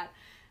of that,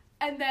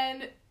 and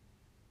then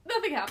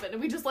nothing happened,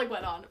 and we just, like,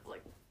 went on,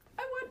 like,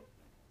 I want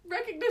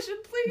recognition,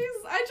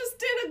 please. I just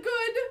did a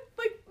good,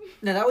 like...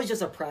 No, that was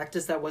just a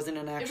practice. That wasn't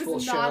an actual show. It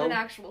was not an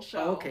actual show.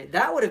 Oh, okay,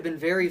 that would have been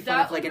very fun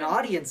if, like, an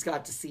audience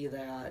got to see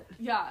that.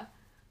 Yeah.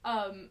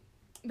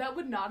 That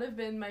would not have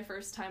been my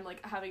first time,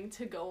 like, having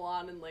to go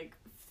on and, like,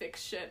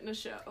 fix shit in a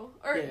show.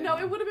 Or, no,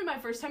 it would have been my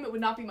first time. It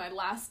would not be my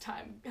last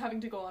time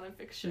having to go on and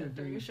fix shit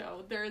during a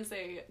show. There is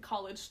a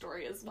college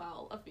story as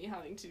well of me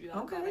having to do that.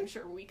 Okay. That I'm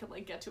sure we could,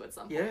 like, get to at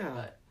some point. Yeah.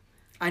 But...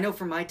 I know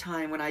from my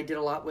time when I did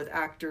a lot with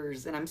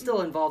actors, and I'm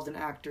still involved in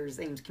actors,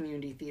 Ames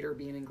Community Theater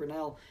being in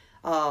Grinnell,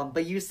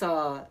 but you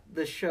saw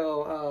the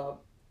show,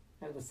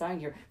 I have the sign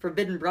here,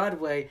 Forbidden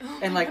Broadway,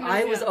 and, like,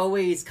 I was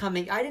always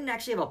coming, I didn't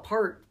actually have a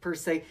part, per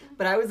se,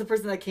 but I was the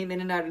person that came in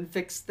and out and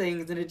fixed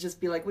things, and it'd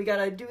just be like, we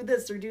gotta do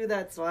this or do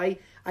that, so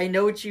I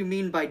know what you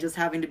mean by just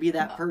having to be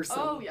that person.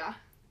 Oh, yeah.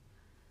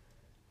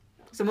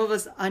 Some of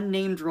us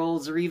unnamed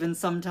roles, or even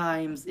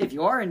sometimes, if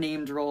you are a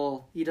named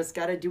role, you just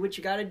gotta do what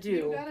you gotta do.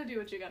 You gotta do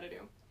what you gotta do.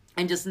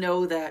 And just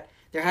know that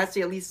there has to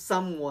be at least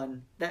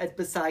someone that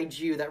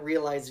besides you that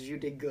realizes you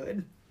did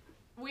good.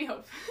 We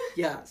hope.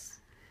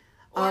 Yes.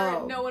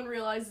 Or no one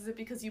realizes it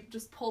because you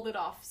just pulled it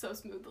off so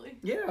smoothly.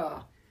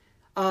 Yeah.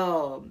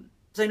 So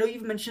I know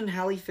you've mentioned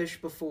Hallie Fish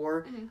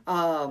before.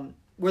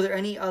 Were there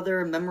any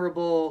other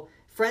memorable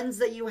friends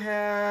that you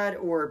had,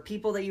 or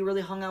people that you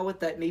really hung out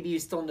with that maybe you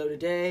still know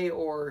today,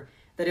 or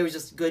that it was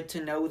just good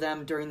to know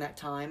them during that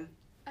time?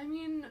 I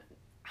mean,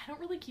 I don't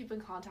really keep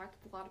in contact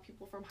with a lot of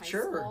people from high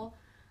school.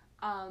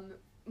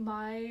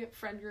 My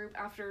friend group,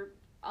 after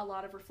a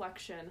lot of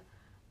reflection,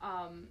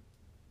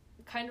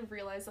 kind of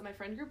realized that my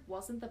friend group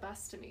wasn't the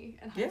best to me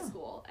in high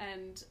school,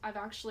 and I've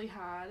actually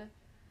had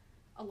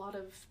a lot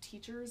of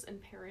teachers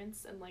and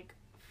parents and, like,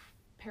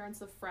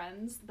 parents of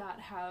friends that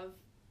have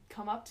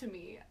come up to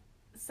me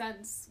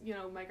since, you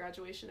know, my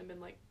graduation and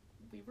been like,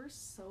 we were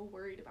so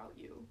worried about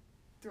you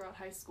throughout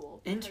high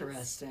school. Because,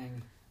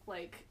 interesting.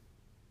 like,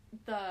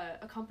 the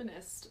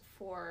accompanist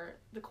for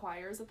the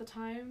choirs at the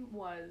time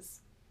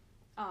was,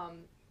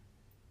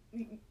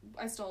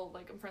 I still,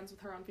 like, I'm friends with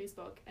her on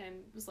Facebook, and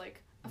was,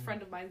 like, a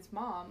friend of mine's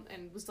mom,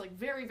 and was, like,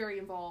 very, very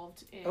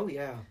involved in,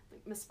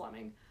 like, Miss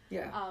Fleming.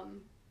 Yeah.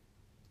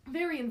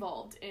 Very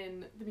involved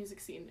in the music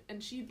scene,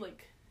 and she's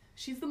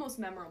the most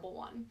memorable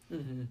one.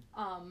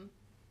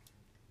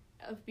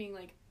 Of being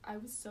like, I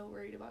was so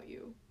worried about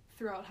you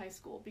throughout high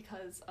school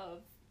because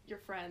of your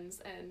friends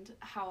and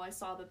how I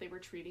saw that they were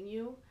treating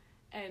you,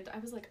 and I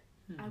was like,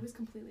 I was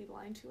completely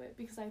blind to it,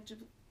 because I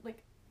just,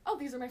 like, oh,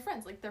 these are my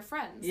friends, like, they're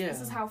friends. Yeah. This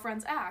is how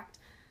friends act.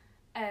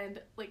 And,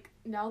 like,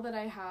 now that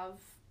I have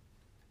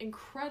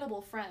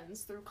incredible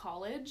friends through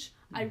college,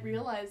 I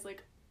realize,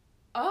 like,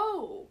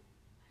 oh,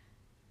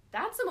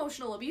 that's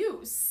emotional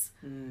abuse.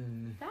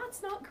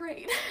 That's not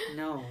great.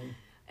 No.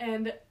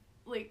 And,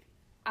 like,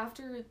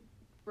 after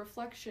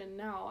reflection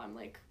now, I'm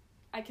like,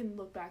 I can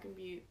look back and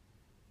be,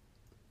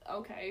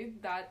 okay,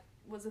 that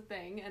was a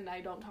thing, and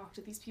I don't talk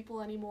to these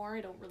people anymore.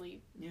 I don't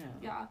really,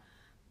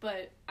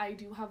 but I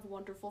do have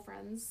wonderful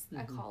friends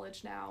at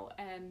college now,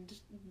 and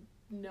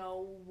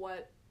know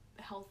what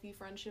healthy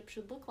friendship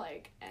should look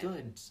like. And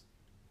good.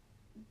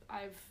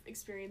 I've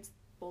experienced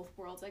both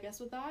worlds, I guess,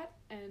 with that,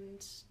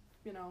 and,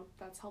 you know,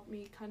 that's helped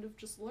me kind of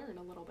just learn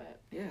a little bit.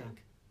 Yeah.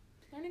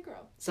 Learn and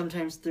grow.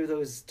 Sometimes through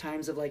those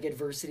times of, like,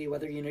 adversity,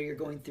 whether you know you're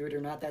going through it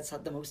or not, that's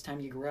the most time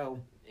you grow.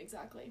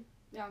 Exactly.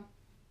 Yeah.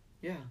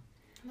 Yeah.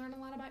 Learn a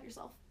lot about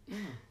yourself. Yeah.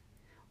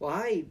 Well,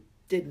 I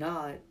did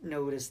not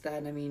notice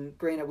that. I mean,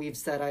 granted, we've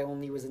said I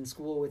only was in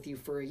school with you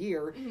for a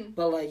year,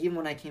 but, like, even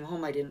when I came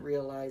home, I didn't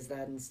realize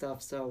that and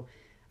stuff, so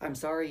I'm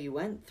sorry you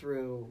went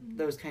through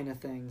those kind of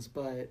things,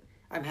 but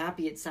I'm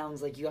happy it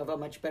sounds like you have a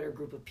much better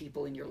group of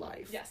people in your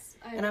life. Yes.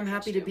 And I'm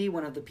happy to be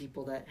one of the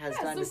people that has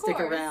time to stick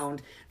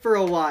around for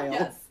a while.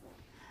 Yes.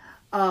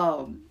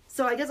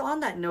 So I guess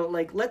on that note,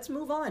 like, let's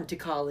move on to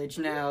college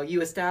now.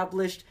 You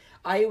established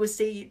Iowa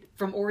State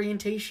from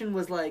orientation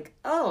was like,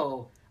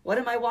 oh, what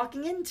am I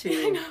walking into?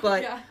 I know,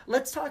 but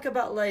let's talk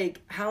about,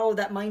 like, how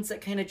that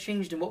mindset kind of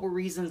changed and what were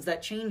reasons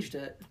that changed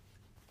it.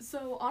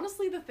 So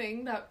honestly, the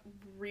thing that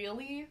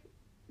really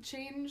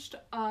changed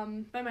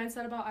my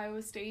mindset about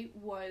Iowa State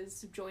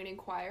was joining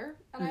choir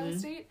at Iowa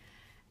State,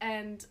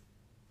 and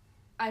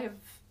I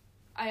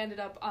ended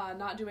up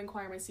not doing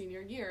choir my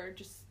senior year,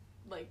 just,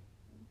 like,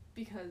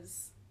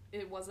 because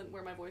it wasn't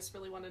where my voice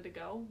really wanted to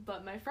go.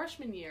 But my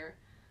freshman year,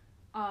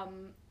 I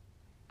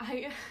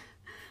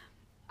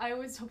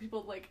always tell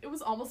people, like, it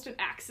was almost an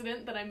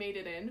accident that I made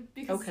it in,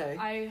 because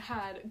I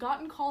had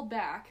gotten called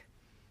back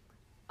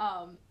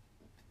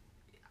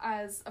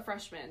as a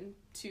freshman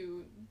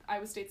to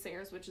Iowa State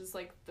Singers, which is,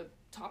 like, the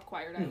top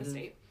choir at Iowa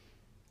State.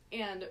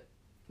 And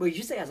wait,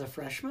 you say as a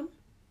freshman?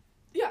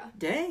 Yeah.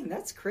 Dang,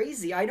 that's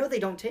crazy. I know they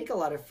don't take a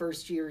lot of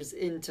first years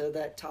into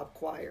that top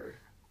choir.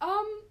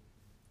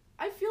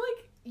 I feel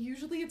like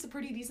usually it's a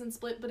pretty decent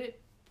split, but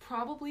it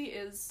probably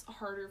is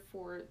harder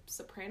for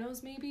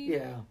sopranos, maybe.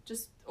 Yeah.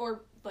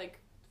 Or,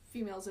 like,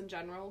 females in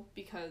general,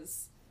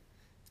 because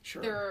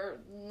there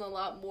are a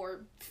lot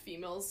more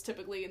females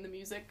typically in the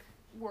music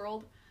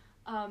world.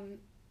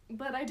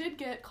 But I did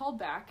get called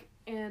back,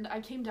 and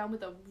I came down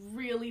with a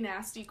really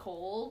nasty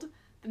cold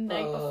the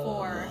night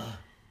before.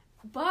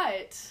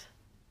 But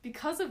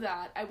because of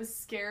that, I was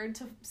scared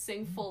to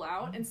sing full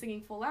out, and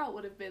singing full out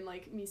would have been,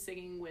 like, me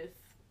singing with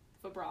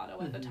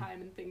vibrato at the time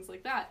and things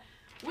like that,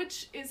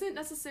 which isn't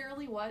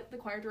necessarily what the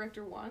choir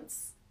director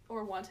wants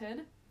or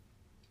wanted.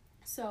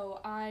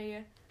 So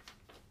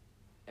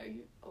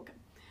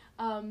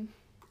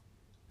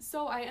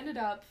so I ended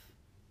up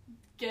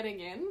getting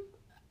in,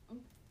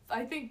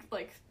 I think,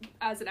 like,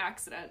 as an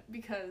accident,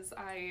 because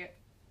I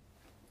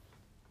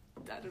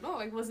don't know,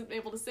 I wasn't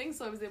able to sing,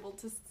 so I was able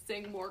to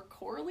sing more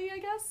chorally, I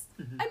guess.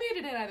 I made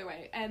it in either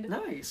way. And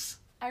nice.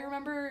 I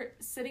remember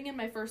sitting in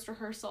my first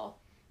rehearsal,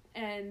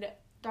 and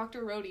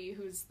Dr. Rohde,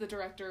 who's the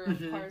director of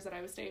choirs at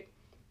Iowa State,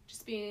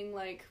 just being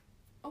like,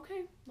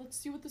 okay, let's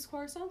see what this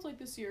choir sounds like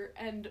this year.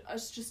 And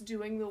us just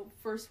doing the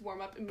first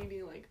warm-up and me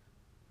being like,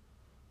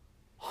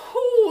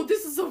 oh,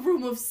 this is a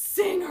room of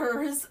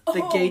singers.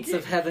 The gates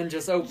of heaven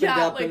just opened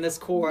up, like, in this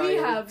choir. We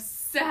have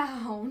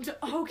sound.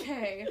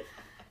 Okay.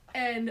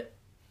 And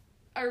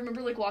I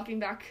remember, like, walking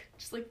back,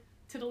 just, like,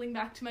 tittling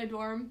back to my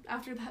dorm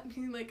after that,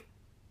 being like,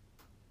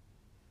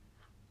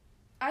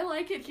 I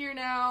like it here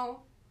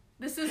now.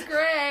 This is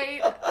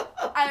great.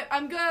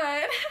 I'm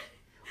good.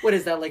 What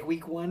is that, like,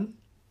 week 1?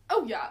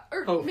 Oh, yeah.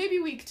 Or maybe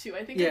week 2.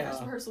 I think the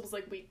first rehearsal was,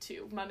 like, week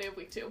 2. Monday of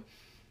week 2.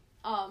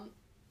 And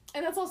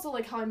that's also,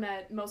 like, how I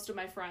met most of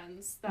my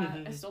friends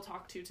that I still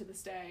talk to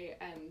this day.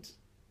 And,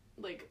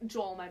 like,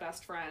 Joel, my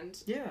best friend.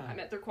 Yeah. I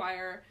met through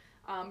choir.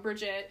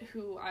 Bridget,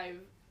 who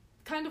I've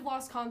kind of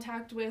lost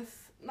contact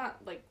with. Not,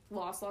 like,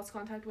 lost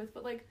contact with,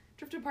 but, like,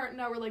 drifted apart, and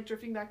now we're, like,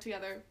 drifting back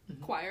together.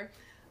 Choir.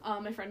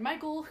 My friend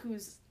Michael,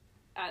 who's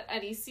at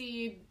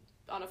NEC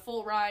on a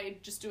full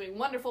ride, just doing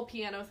wonderful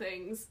piano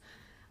things.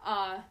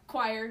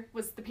 Choir,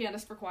 was the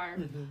pianist for choir.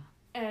 Mm-hmm.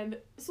 And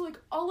so, like,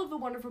 all of the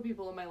wonderful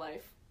people in my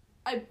life,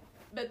 I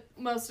met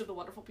most of the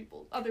wonderful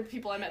people, other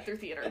people I met through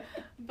theater,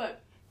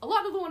 but a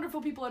lot of the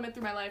wonderful people I met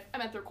through my life, I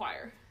met through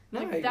choir.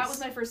 Nice. Like, that was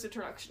my first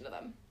introduction to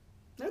them.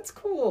 That's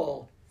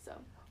cool. So,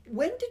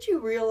 when did you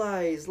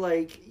realize,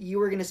 like, you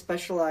were going to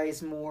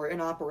specialize more in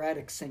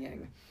operatic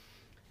singing?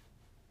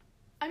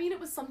 I mean, it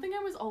was something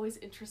I was always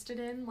interested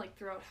in, like,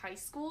 throughout high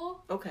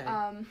school. Okay.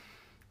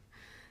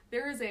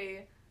 There is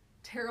a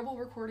terrible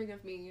recording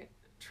of me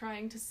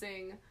trying to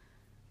sing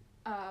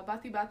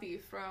Batti Batti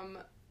from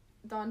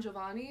Don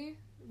Giovanni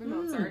by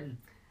Mozart.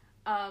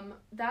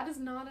 That is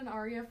not an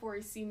aria for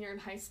a senior in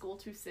high school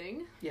to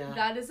sing. Yeah.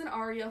 That is an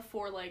aria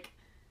for, like,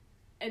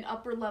 an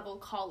upper level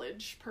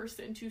college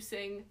person to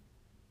sing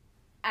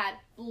at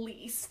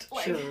least.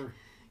 Like, sure.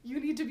 You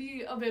need to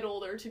be a bit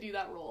older to do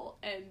that role.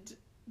 And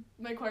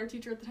my choir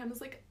teacher at the time was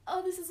like,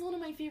 oh, this is one of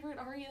my favorite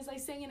arias. I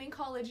sang it in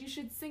college. You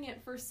should sing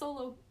it for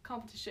solo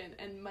competition.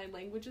 And my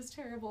language is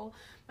terrible.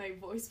 My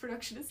voice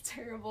production is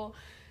terrible.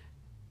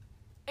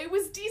 It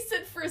was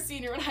decent for a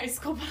senior in high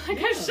school, but,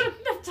 like, I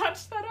shouldn't have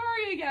touched that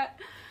aria yet.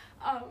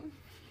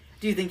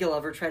 Do you think you'll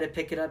ever try to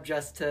pick it up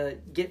just to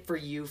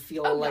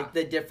feel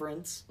the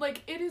difference?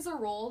 Like, it is a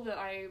role that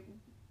I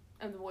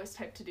am the voice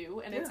type to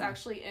do, and it's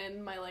actually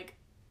in my, like,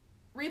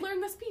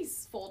 relearn this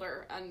piece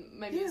folder on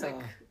my music,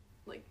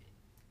 like,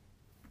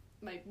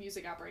 my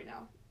music app right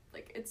now.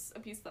 Like, it's a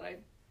piece that I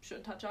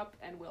should touch up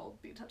and will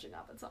be touching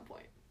up at some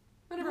point,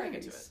 whenever I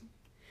get to it.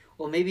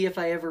 Well, maybe if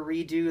I ever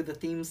redo the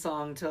theme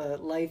song to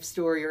Life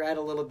Story or add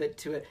a little bit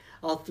to it,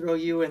 I'll throw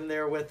you in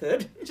there with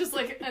it. Just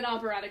like an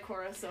operatic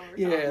chorus over top.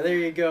 Yeah, there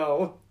you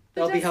go.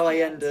 That'll be how I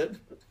end it.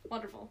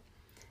 Wonderful.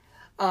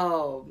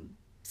 So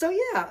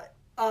yeah,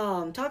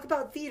 talk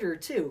about theater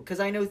too, because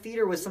I know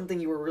theater was something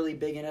you were really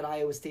big in at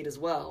Iowa State as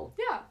well.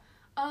 Yeah.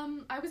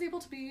 I was able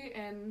to be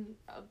in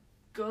a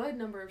good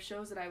number of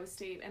shows at Iowa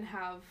State and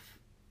have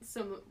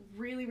some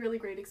really, really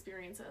great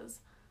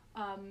experiences.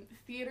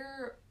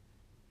 Theater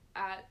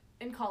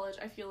in college,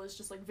 I feel, is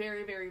just, like,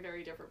 very, very,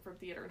 very different from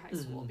theater in high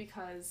school,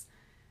 because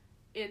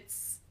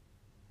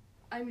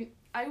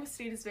Iowa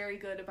State is very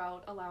good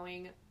about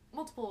allowing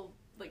multiple,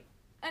 like,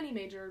 any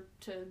major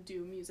to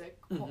do music,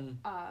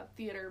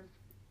 theater,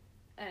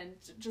 and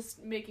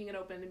just making it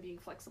open and being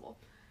flexible.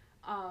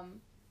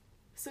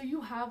 So you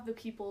have the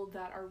people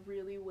that are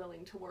really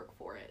willing to work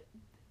for it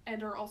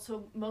and are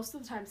also most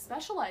of the time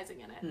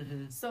specializing in it.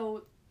 Mm-hmm.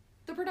 So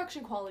the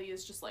production quality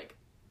is just, like,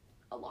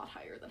 a lot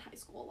higher than high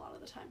school a lot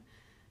of the time.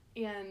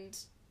 And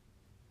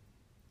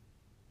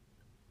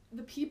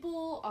the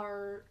people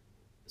are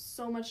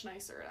so much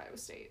nicer at Iowa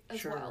State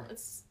as well.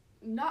 It's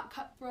not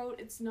cutthroat.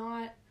 It's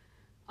not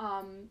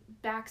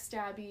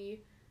backstabby.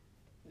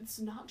 It's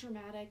not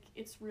dramatic.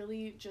 It's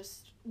really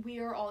just, we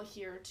are all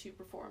here to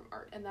perform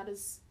art. And that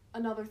is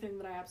another thing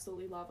that I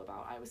absolutely love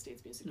about Iowa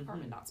State's music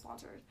department, not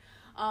sponsored.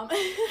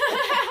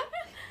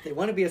 They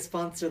want to be a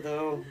sponsor,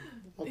 though.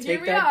 I'll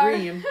take that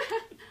dream.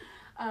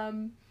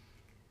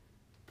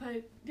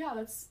 But yeah,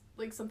 that's,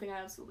 like, something I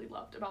absolutely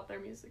loved about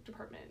their music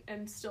department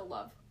and still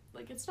love.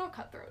 Like, it's not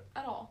cutthroat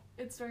at all.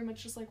 It's very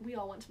much just, like, we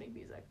all want to make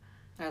music.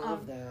 I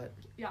love that.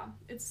 Yeah,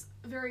 it's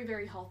very,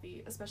 very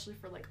healthy, especially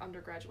for, like,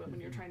 undergraduate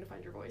when you're trying to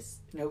find your voice.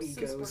 No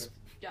egos.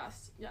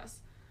 Yes.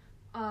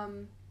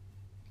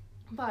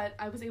 But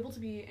I was able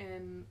to be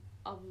in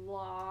a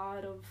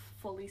lot of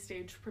fully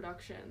staged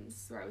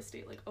productions through Iowa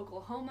State, like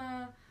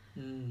Oklahoma,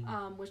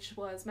 which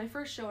was my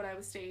first show at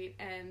Iowa State,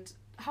 and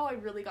how I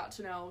really got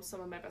to know some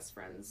of my best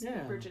friends,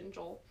 Bridget and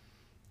Joel.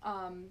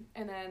 And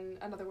then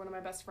another one of my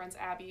best friends,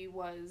 Abby,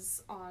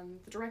 was on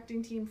the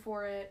directing team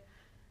for it.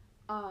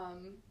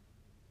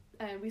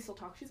 And we still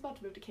talk. She's about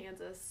to move to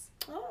Kansas.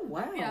 Oh,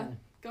 wow. Yeah,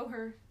 go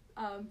her.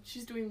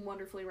 She's doing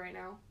wonderfully right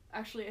now.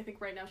 Actually, I think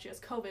right now she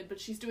has COVID,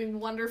 but she's doing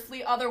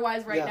wonderfully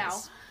otherwise right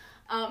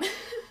now.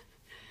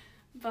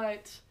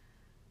 But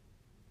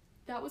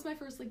that was my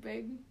first, like,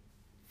 big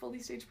fully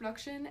staged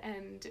production,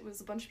 and it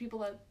was a bunch of people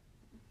that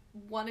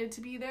wanted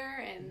to be there,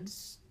 and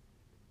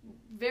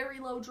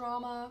very low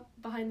drama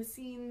behind the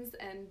scenes,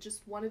 and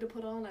just wanted to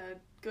put on a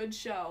good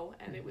show,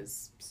 and it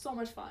was so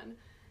much fun.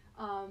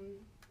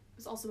 It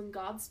was also in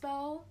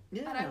Godspell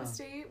at Iowa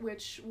State,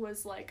 which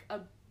was, like, a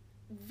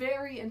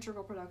very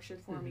integral production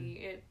for me.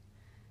 It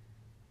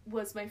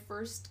was my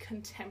first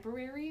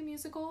contemporary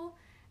musical,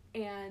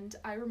 and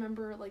I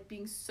remember, like,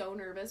 being so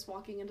nervous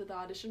walking into the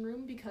audition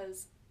room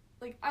because,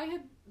 like, I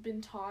had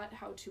been taught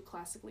how to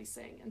classically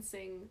sing and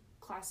sing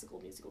classical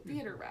musical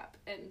theater rep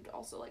and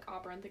also, like,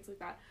 opera and things like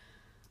that.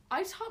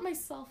 I taught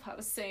myself how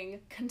to sing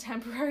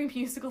contemporary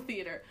musical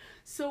theater.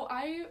 So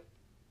I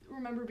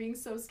remember being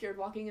so scared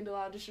walking into the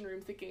audition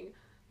room thinking,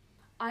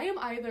 I am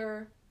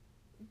either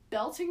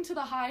belting to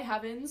the high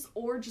heavens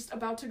or just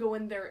about to go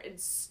in there and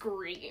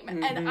scream.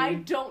 And I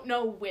don't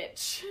know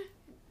which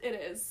it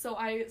is. So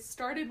I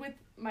started with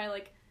my,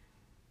 like,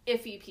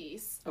 iffy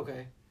piece.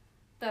 Okay.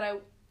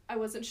 That I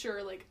wasn't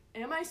sure, like,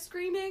 am I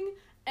screaming?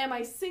 Am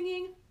I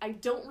singing? I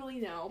don't really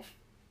know.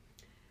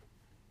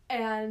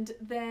 And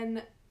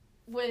then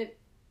went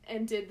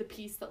and did the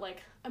piece that,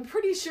 like, I'm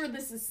pretty sure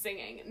this is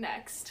singing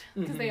next,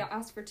 because they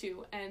asked for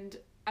 2, and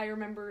I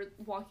remember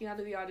walking out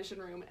of the audition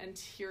room and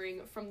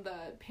hearing from the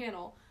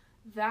panel,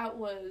 that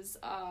was,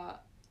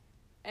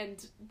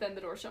 and then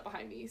the door shut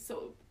behind me,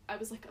 so I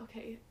was like,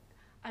 okay,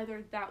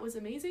 either that was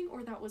amazing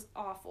or that was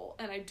awful,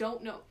 and I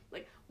don't know,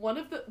 like,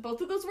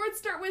 both of those words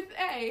start with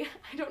A,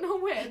 I don't know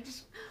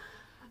which,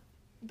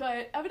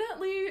 but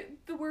evidently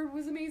the word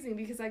was amazing,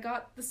 because I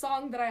got the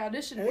song that I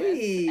auditioned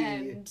with,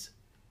 and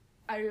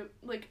I,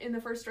 like, in the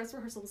first dress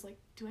rehearsal was like,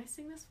 do I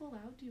sing this full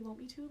out? Do you want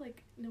me to?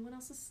 Like, no one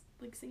else is,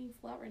 like, singing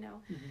full out right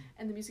now.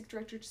 And the music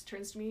director just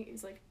turns to me,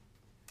 he's like,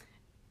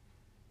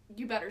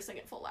 you better sing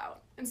it full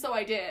out. And so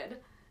I did.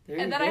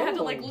 And then I had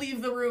to, like,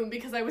 leave the room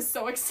because I was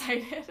so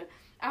excited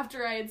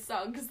after I had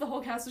sung, because the whole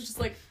cast was just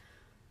like,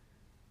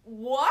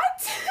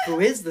 what?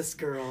 Who is this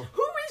girl?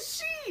 Who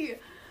is she?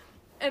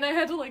 And I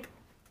had to, like,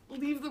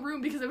 leave the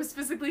room because I was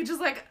physically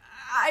just like,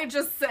 I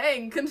just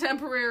sang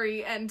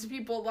contemporary and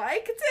people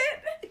liked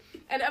it.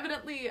 And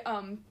evidently,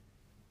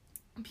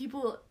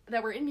 people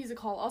that were in music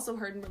hall also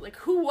heard and were like,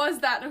 who was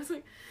that? And I was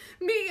like,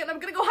 me, and I'm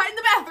gonna go hide in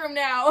the bathroom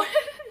now.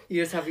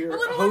 You just have your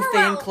whole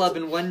fan club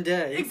in one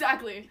day.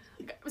 Exactly.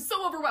 I was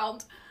so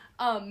overwhelmed.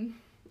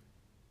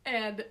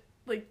 And,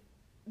 like,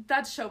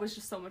 that show was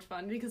just so much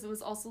fun because it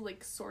was also,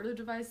 like, sort of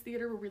devised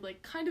theater where we,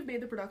 like, kind of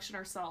made the production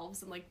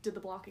ourselves and, like, did the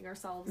blocking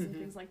ourselves and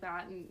things like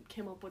that and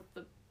came up with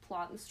the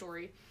plot and the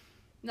story.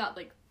 Not,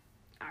 like,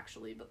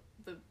 actually, but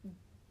the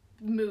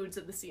moods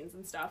of the scenes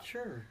and stuff.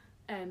 Sure.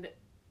 And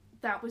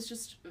that was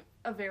just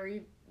a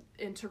very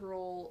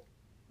integral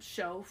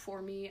show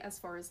for me as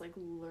far as, like,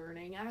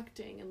 learning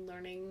acting and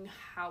learning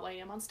how I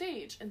am on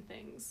stage and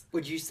things.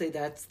 Would you say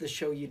that's the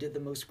show you did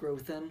the most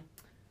growth in?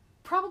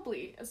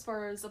 Probably, as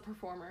far as a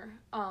performer.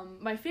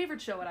 My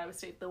favorite show at Iowa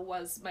State, though,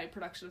 was my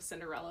production of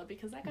Cinderella,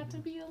 because I got to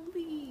be a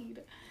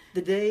lead.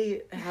 Did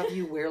they have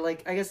you wear,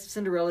 like, I guess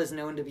Cinderella is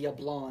known to be a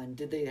blonde.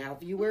 Did they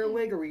have you wear a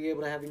wig, or were you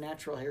able to have your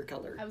natural hair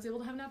color? I was able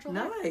to have natural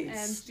hair.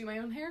 And do my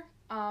own hair.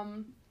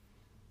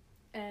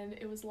 And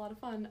it was a lot of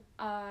fun.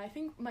 I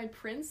think my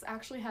prince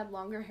actually had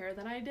longer hair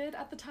than I did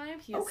at the time.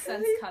 He has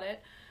since cut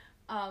it.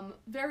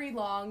 Very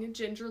long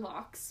ginger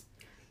locks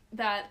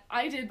that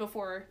I did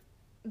before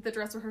the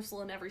dress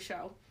rehearsal in every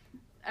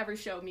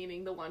show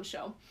meaning the one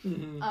show.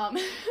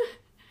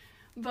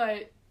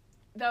 But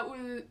that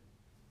was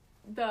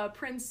the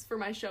prince for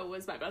my show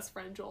was my best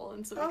friend Joel,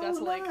 and so we got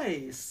to like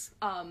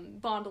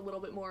bond a little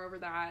bit more over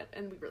that,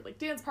 and we were like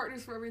dance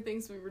partners for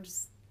everything, so we were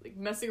just like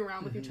messing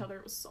around with each other.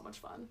 It was so much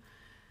fun.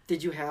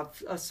 Did you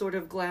have a sort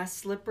of glass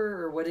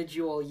slipper, or what did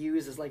you all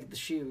use as like the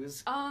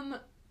shoes?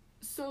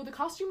 So the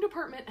costume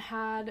department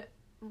had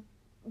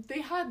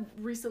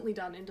recently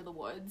done Into the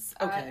Woods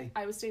at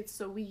Iowa State,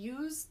 so we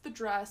used the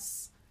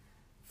dress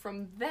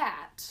from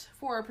that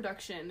for our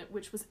production,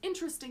 which was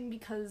interesting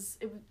because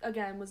it,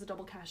 again, was a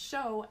double cast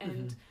show,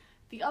 and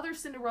the other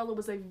Cinderella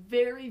was a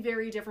very,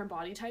 very different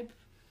body type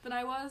than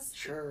I was.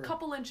 Sure. A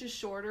couple inches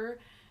shorter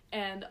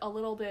and a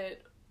little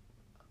bit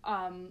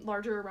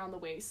larger around the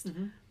waist.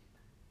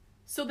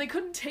 So they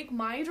couldn't take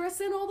my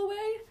dress in all the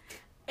way,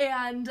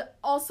 and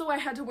also I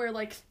had to wear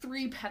like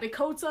 3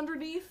 petticoats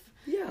underneath.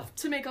 Yeah.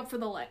 To make up for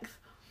the length.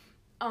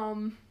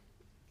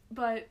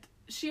 But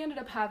she ended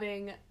up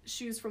having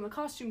shoes from the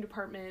costume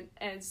department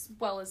as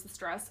well as this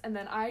dress, and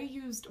then I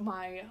used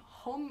my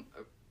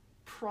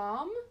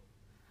prom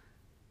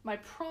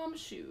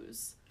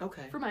shoes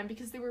for mine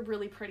because they were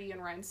really pretty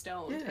and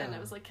rhinestoned, and I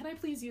was like, can I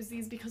please use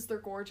these because they're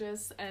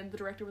gorgeous? And the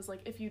director was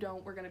like, if you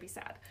don't, we're gonna be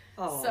sad.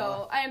 Aww.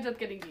 So I ended up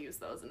getting to use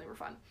those, and they were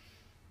fun.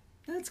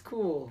 That's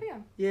cool. Yeah.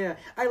 Yeah.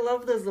 I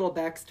love those little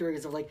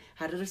backstories of like,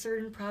 how did a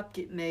certain prop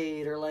get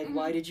made? Or like,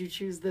 why did you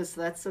choose this?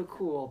 That's so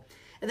cool.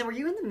 And then were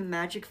you in the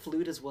Magic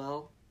Flute as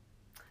well?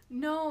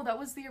 No, that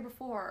was the year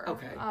before.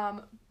 Okay.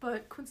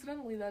 But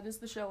coincidentally, that is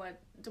the show at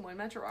Des Moines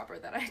Metro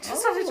Opera that I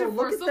just auditioned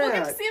for. So we'll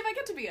get to see if I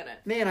get to be in it.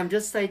 Man, I'm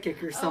just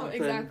psychic or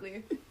something. Oh,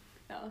 exactly.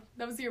 No,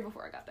 that was the year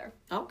before I got there.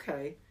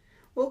 Okay.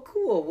 Well,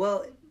 cool.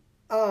 Well,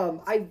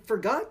 I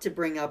forgot to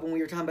bring up when we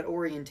were talking about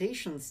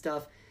orientation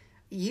stuff,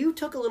 you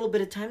took a little bit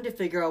of time to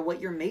figure out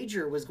what your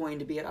major was going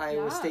to be at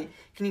Iowa State.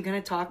 Can you kind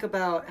of talk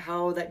about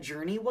how that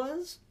journey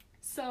was?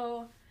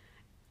 So,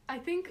 I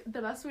think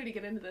the best way to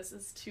get into this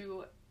is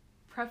to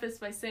preface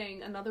by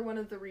saying another one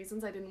of the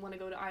reasons I didn't want to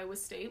go to Iowa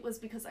State was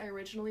because I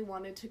originally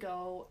wanted to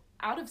go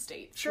out of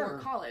state for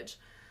college.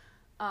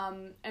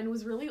 And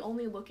was really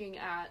only looking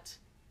at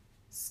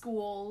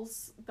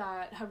schools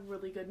that have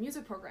really good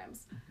music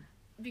programs.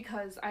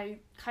 Because I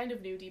kind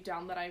of knew deep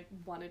down that I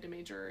wanted to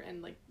major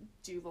and, like,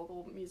 do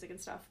vocal music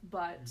and stuff,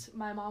 but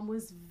my mom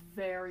was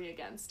very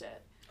against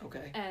it.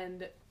 Okay.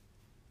 And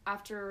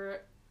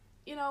after,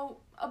 you know,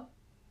 a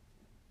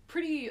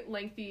pretty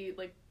lengthy,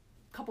 like,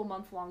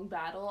 couple-month-long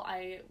battle,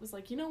 I was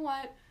like, you know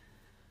what?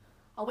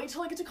 I'll wait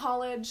till I get to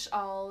college,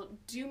 I'll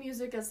do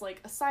music as,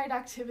 like, a side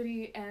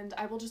activity, and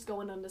I will just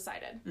go in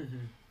undecided.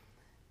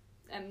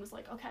 And was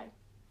like, okay,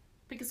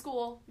 pick a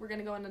school, we're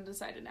gonna go in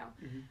undecided now.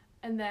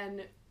 And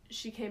then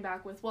she came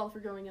back with, well, if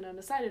you're going in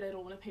undecided, I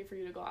don't want to pay for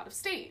you to go out of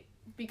state,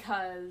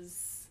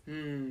 because...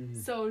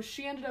 So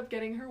she ended up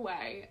getting her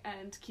way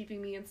and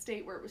keeping me in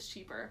state where it was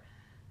cheaper.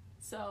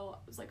 So I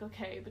was like,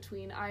 okay,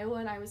 between Iowa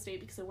and Iowa State,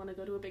 because I want to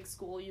go to a big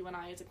school,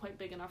 UNI isn't quite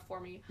big enough for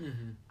me.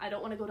 I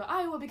don't want to go to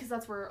Iowa because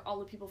that's where all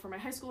the people from my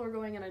high school are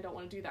going, and I don't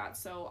want to do that,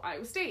 so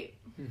Iowa State.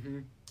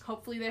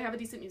 Hopefully they have a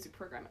decent music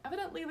program.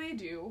 Evidently they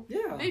do.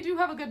 Yeah. They do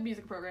have a good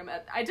music program.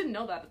 I didn't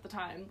know that at the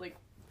time. Like,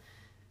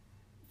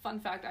 fun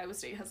fact, Iowa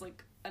State has,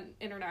 like, an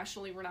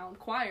internationally renowned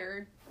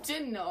choir.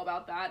 Didn't know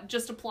about that.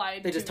 Just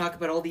applied They just talk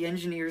about all the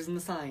engineers and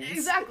the science.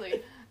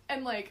 Exactly.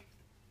 And, like,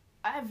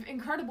 I have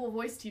incredible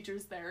voice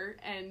teachers there,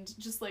 and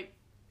just, like,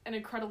 an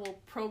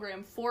incredible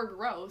program for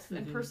growth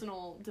and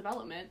personal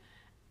development.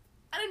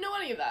 I didn't know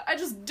any of that. I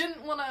just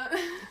didn't want to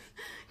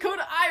go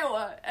to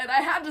Iowa, and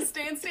I had to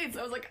stay in state,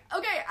 so I was like,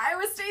 okay,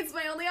 Iowa State's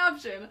my only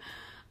option.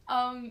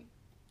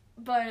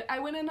 But I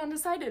went in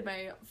undecided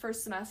my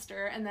first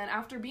semester, and then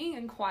after being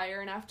in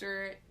choir and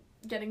after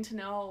getting to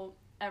know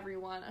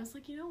everyone, I was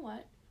like, you know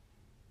what?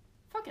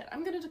 Fuck it,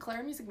 I'm gonna declare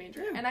a music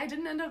major. Yeah. And I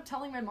didn't end up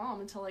telling my mom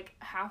until, like,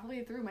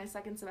 halfway through my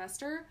second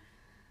semester,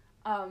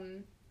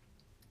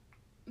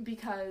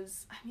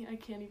 because, I mean, I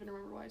can't even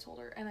remember why I told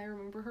her, and I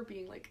remember her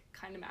being, like,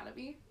 kind of mad at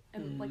me,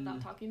 and, like, not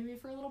talking to me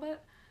for a little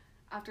bit,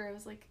 after I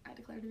was like, I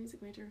declared a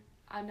music major.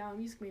 I'm now a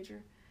music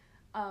major.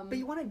 But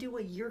you want to do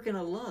what you're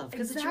gonna love,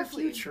 because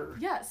exactly. It's your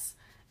future. Yes.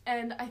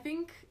 And I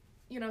think,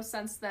 you know,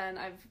 since then,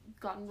 I've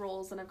gotten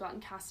roles, and I've gotten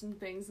cast in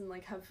things, and,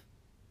 like, have,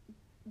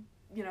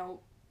 you know,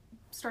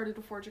 started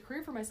to forge a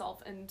career for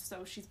myself, and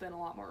so she's been a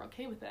lot more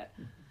okay with it.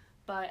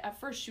 But at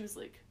first she was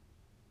like,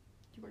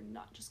 you are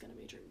not just gonna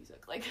major in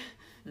music, like,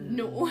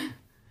 no.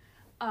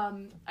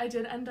 I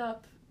did end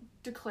up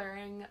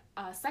declaring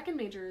a second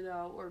major,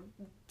 though, or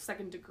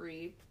second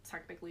degree,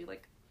 technically.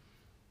 Like,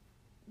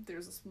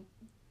 there's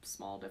a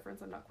small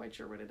difference, I'm not quite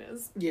sure what it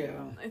is.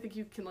 Yeah. I think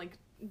you can, like,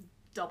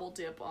 double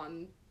dip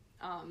on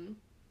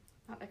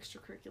not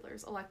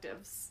extracurriculars,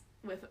 electives,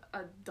 with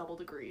a double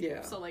degree.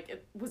 Yeah. So, like,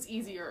 it was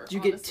easier. Did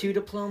you get 2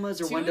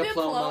 diplomas or 1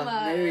 diploma?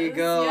 Diplomas. There you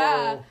go.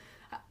 Yeah.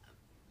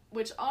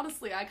 Which,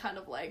 honestly, I kind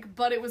of like.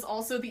 But it was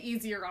also the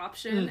easier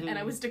option, and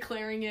I was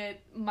declaring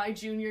it my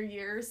junior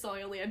year, so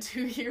I only had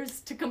 2 years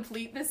to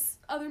complete this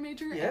other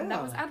major, and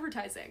that was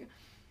advertising.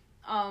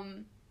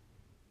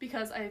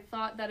 Because I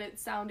thought that it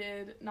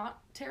sounded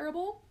not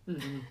terrible,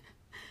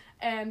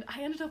 and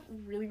I ended up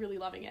really, really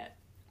loving it.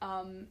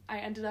 I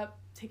ended up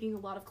taking a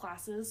lot of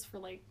classes for,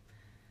 like,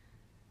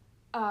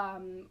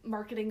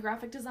 marketing,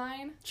 graphic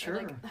design, sure,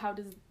 like how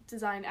to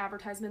design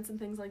advertisements and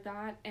things like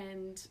that,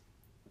 and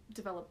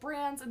develop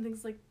brands and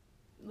things like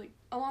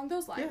along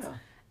those lines. Yeah.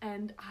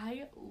 And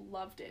I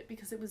loved it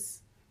because it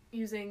was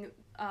using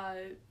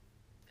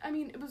I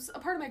mean, it was a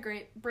part of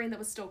my brain that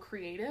was still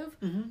creative,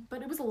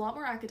 but it was a lot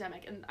more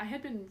academic, and I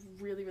had been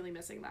really, really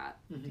missing that,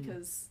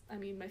 because, I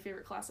mean, my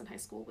favorite class in high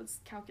school was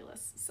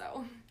calculus,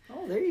 so...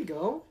 Oh, there you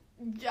go.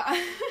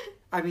 Yeah.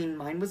 I mean,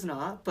 mine was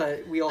not,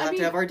 but we all have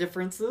to have our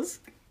differences.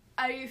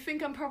 I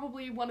think I'm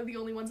probably one of the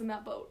only ones in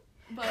that boat,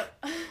 but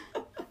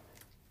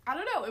I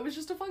don't know, it was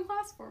just a fun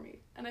class for me,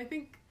 and I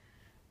think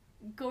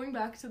going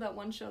back to that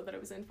one show that I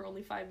was in for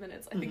only 5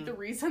 minutes, I think the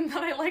reason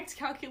that I liked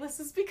calculus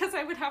is because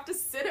I would have to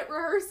sit at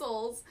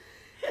rehearsals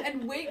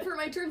and wait for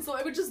my turn, so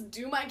I would just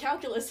do my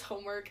calculus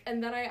homework,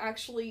 and then I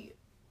actually,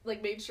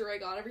 like, made sure I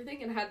got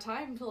everything and had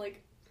time to,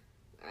 like,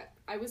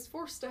 I was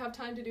forced to have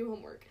time to do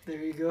homework.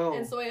 There you go.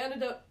 And so I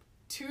ended up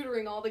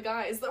tutoring all the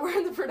guys that were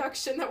in the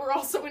production that were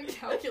also in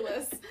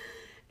calculus,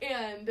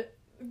 and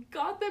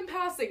got them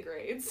passing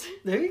grades.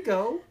 There you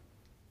go.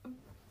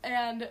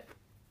 And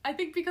I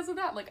think because of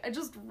that, like, I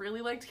just really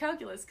liked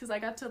calculus, because I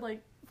got to,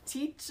 like,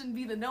 teach and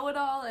be the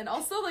know-it-all, and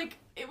also, like,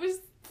 it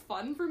was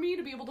fun for me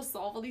to be able to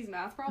solve all these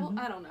math problems.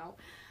 I don't know.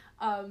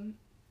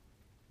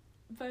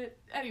 But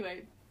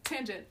anyway,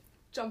 tangent,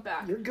 jump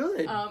back. You're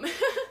good.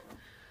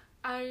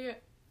 I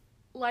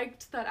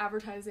liked that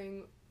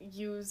advertising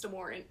used a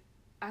more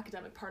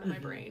academic part of my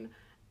brain,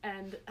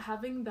 and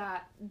having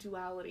that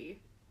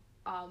duality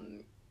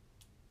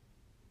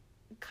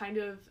kind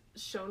of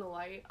shone a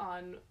light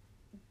on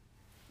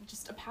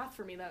just a path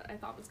for me that I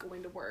thought was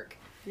going to work.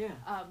 Yeah.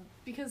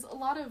 Because a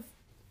lot of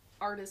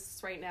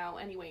artists right now,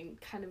 anyway,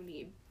 kind of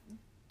need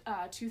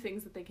 2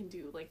 things that they can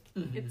do. Like,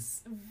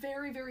 it's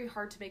very, very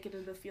hard to make it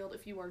into the field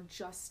if you are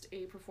just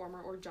a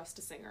performer or just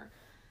a singer.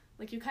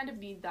 Like, you kind of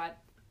need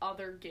that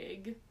other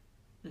gig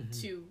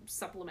to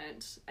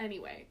supplement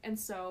anyway. And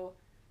so,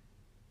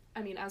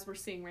 I mean, as we're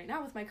seeing right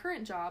now with my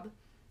current job,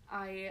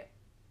 I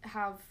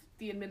have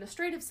the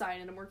administrative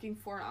side, and I'm working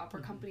for an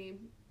opera company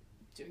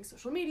doing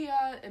social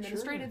media,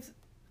 administrative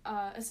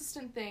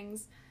assistant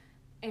things,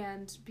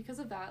 and because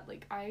of that,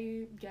 like,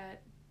 I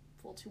get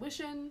full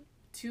tuition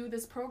to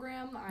this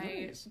program.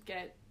 Nice. I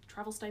get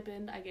travel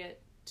stipend. I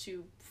get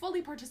to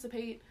fully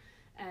participate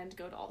and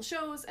go to all the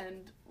shows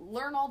and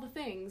learn all the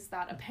things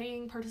that a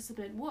paying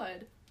participant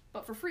would,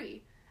 but for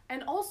free.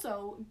 And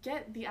also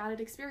get the added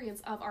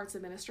experience of arts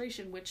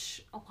administration,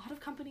 which a lot of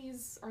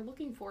companies are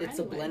looking for. It's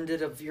anyway. a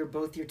blended of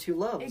both your two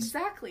loves.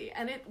 Exactly.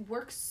 And it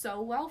works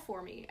so well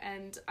for me.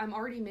 And I'm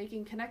already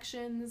making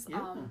connections.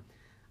 Yeah.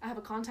 I have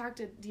a contact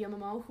at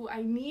DMMO who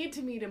I need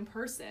to meet in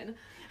person.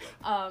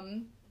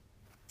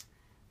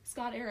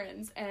 Scott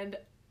Ahrens. And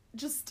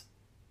just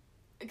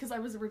because I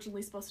was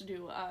originally supposed to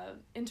do an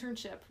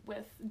internship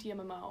with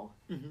DMMO.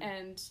 Mm-hmm.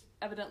 And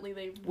evidently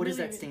they What does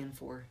that stand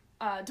for?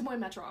 Des Moines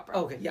Metro Opera.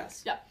 Oh, okay,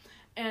 yes. Yeah.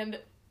 And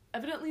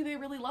evidently they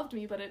really loved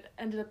me, but it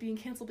ended up being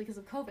canceled because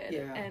of COVID.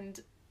 Yeah. And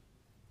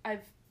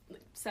I've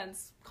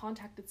since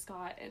contacted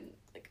Scott, and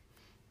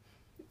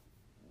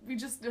we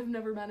just have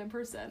never met in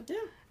person. Yeah.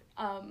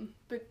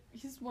 But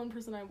he's one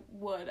person I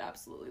would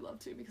absolutely love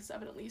to, because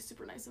evidently he's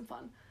super nice and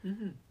fun.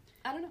 Mm-hmm.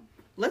 I don't know.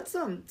 Let's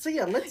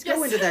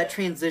go into that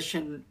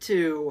transition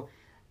to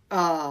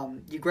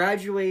you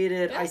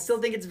graduated. Yes. I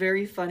still think it's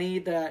very funny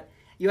that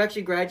you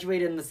actually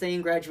graduated in the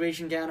same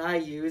graduation gown I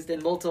used,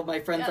 and multiple of my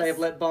friends I have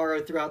let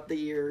borrow throughout the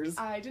years.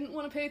 I didn't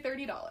want to pay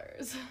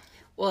 $30.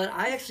 Well, and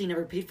I actually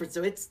never paid for it,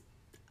 so it's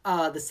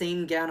the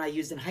same gown I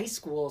used in high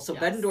school, so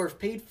yes. Beddendorf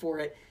paid for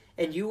it,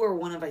 and you are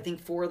one of, I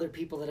think, 4 other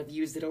people that have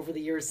used it over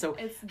the years, so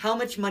how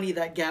much money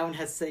that gown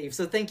has saved.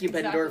 So thank you,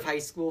 exactly. Beddendorf High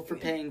School, for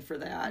paying for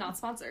that. Not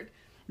sponsored.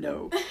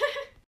 No.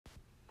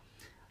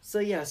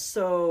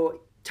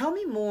 So tell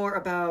me more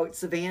about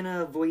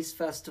Savannah Voice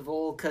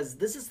Festival, because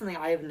this is something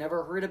I have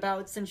never heard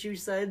about since you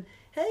said,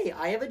 hey,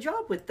 I have a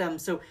job with them.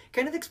 So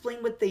kind of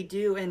explain what they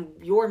do and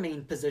your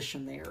main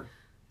position there.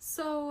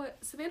 So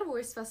Savannah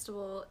Voice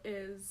Festival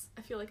is,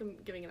 I feel like I'm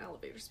giving an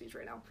elevator speech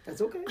right now.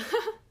 That's okay.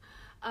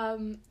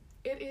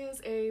 It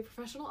is a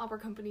professional opera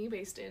company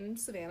based in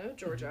Savannah,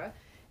 Georgia,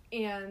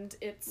 and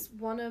it's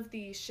one of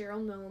the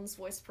Cheryl Milne's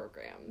voice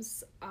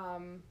programs.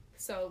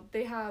 So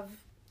they have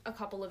a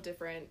couple of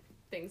different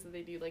things that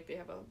they do. Like, they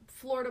have a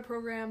Florida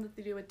program that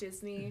they do at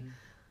Disney.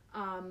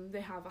 Mm-hmm.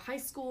 They have a high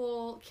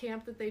school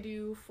camp that they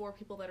do for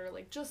people that are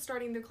just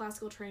starting their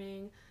classical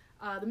training.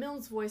 The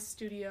Milne's Voice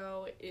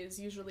Studio is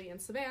usually in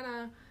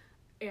Savannah,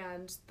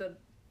 and the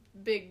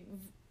big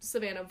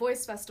Savannah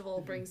Voice Festival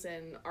mm-hmm. brings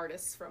in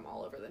artists from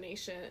all over the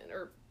nation,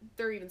 or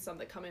there are even some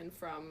that come in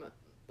from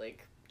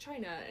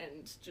China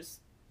and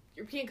just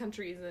European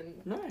countries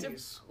and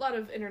nice. A lot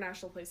of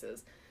international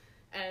places.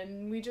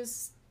 And we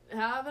just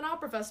have an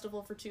opera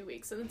festival for 2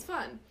 weeks, and it's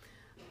fun.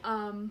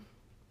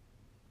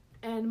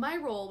 And my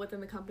role within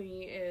the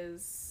company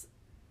is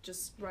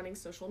just running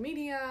social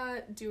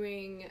media,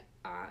 doing,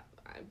 I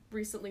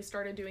recently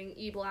started doing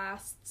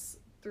e-blasts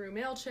through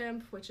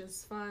MailChimp, which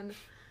is fun.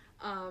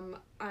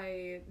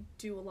 I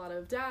do a lot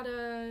of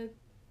data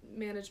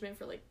management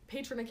for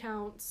patron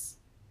accounts,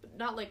 but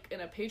not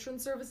in a patron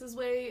services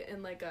way,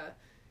 in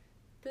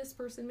this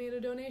person made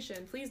a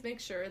donation, please make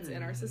sure it's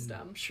in our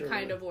system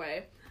kind of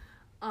way.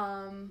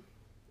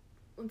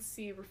 Let's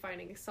see,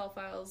 refining Excel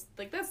files.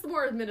 That's the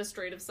more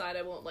administrative side.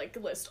 I won't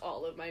list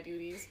all of my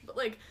duties, but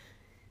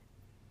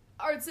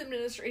arts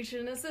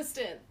administration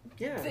assistant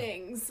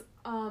things.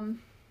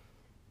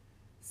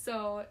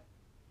 So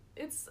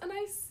it's a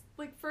nice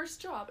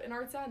first job in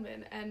arts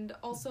admin, and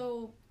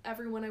also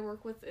everyone I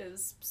work with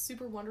is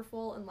super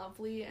wonderful and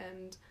lovely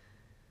and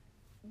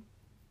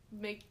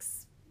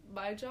makes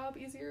my job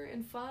easier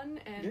and fun,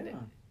 and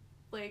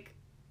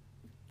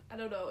I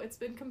don't know, it's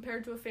been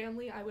compared to a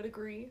family, I would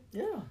agree.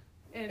 Yeah.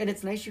 And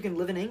it's nice you can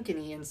live in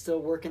Ankeny and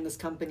still work in this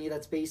company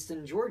that's based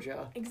in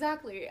Georgia.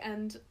 Exactly.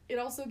 And it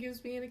also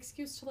gives me an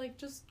excuse to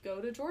just go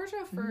to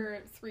Georgia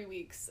for 3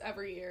 weeks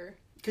every year.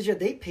 Because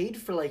they paid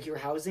for your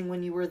housing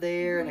when you were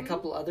there and a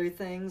couple other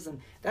things,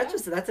 and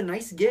that's a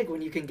nice gig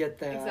when you can get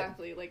that.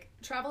 Exactly.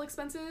 Travel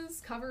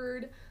expenses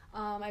covered.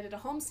 I did a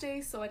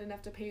homestay, so I didn't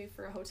have to pay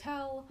for a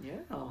hotel.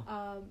 Yeah.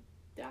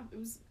 It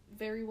was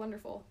very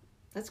wonderful.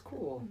 That's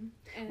cool.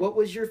 Mm-hmm. What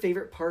was your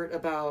favorite part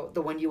about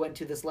the one you went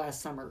to this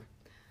last summer?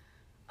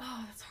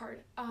 Oh, that's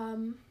hard.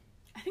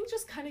 I think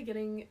just kind of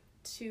getting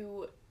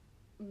to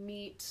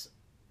meet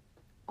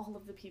all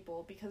of the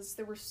people, because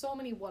there were so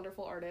many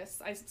wonderful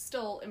artists. I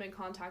still am in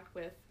contact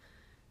with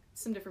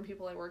some different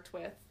people I worked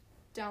with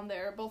down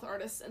there, both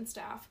artists and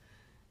staff,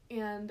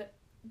 and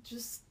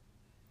just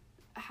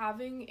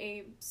having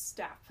a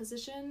staff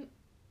position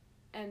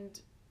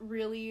and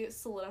really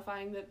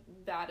solidifying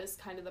that is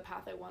kind of the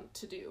path I want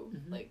to do.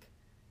 Mm-hmm.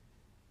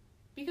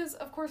 Because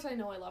of course I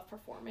know I love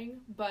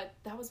performing, but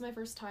that was my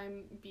first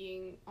time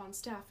being on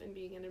staff and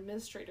being an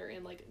administrator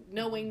and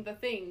knowing the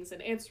things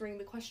and answering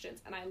the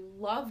questions, and I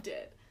loved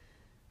it.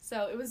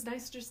 So it was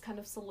nice to just kind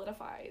of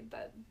solidify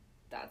that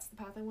that's the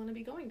path I want to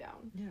be going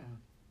down. Yeah.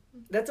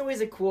 That's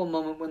always a cool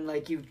moment when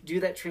you do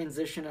that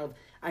transition of,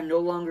 I'm no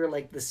longer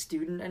the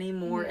student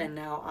anymore, and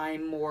now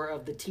I'm more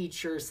of the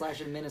teacher /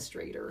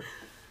 administrator.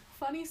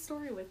 Funny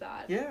story with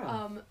that.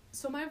 Yeah.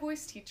 So my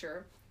voice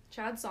teacher,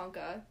 Chad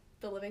Sonka,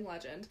 the living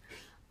legend,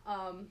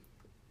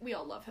 we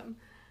all love him.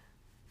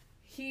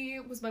 He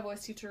was my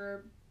voice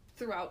teacher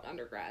throughout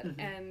undergrad,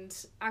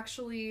 and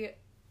actually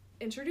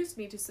introduced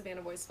me to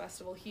Savannah Voice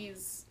Festival.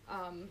 He's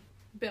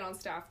been on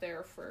staff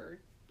there for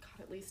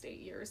at least 8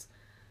 years,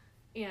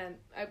 And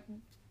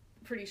I'm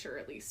pretty sure,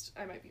 at least,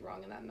 I might be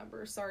wrong in that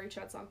number. Sorry,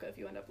 Chad Zonka, if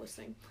you end up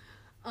listening.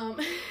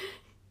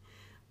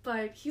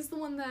 But he's the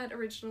one that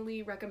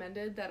originally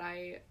recommended that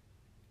I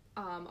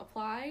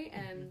apply,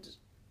 and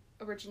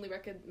originally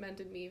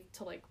recommended me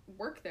to, like,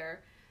 work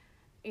there.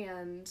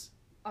 And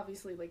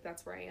obviously, like,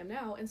 that's where I am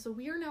now. And so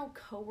we are now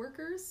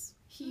co-workers.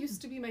 He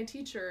used to be my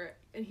teacher,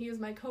 and he is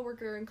my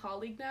co-worker and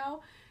colleague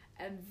now.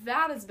 And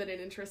that has been an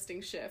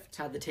interesting shift.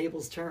 Had the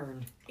tables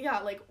turned. Yeah,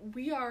 like,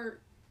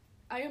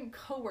 I am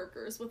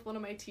co-workers with one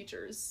of my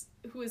teachers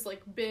who has,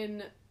 like,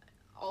 been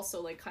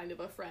also, like, kind of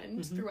a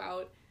friend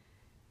throughout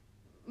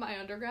my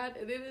undergrad.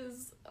 And it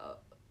is,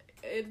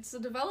 it's a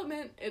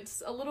development.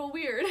 It's a little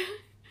weird.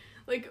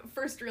 Like,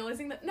 first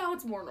realizing that now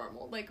it's more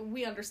normal. Like,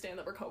 we understand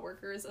that we're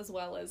co-workers, as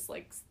well as,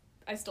 like,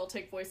 I still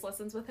take voice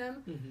lessons with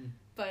him.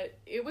 But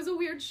it was a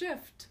weird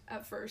shift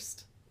at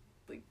first.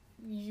 Like,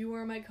 you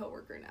are my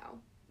co-worker now.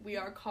 We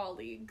are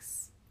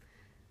colleagues.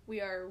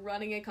 We are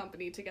running a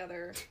company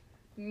together.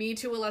 Me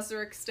to a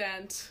lesser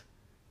extent,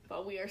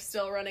 but we are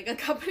still running a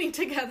company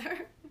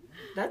together.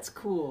 That's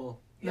cool.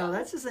 Yeah. No,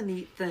 that's just a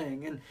neat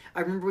thing. And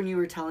I remember when you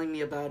were telling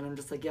me about it, I'm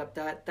just like, yep,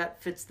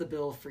 that fits the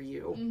bill for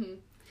you.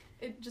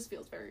 It just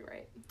feels very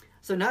right.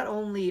 So not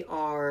only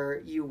are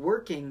you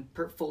working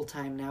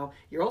full-time now,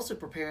 you're also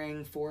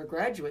preparing for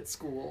graduate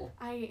school.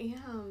 I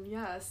am,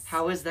 yes.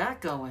 How is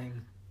that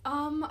going?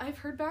 I've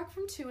heard back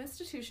from 2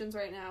 institutions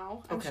right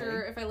now. I'm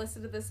sure if I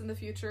listen to this in the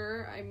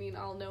future, I mean,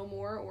 I'll know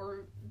more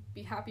or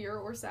be happier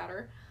or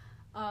sadder,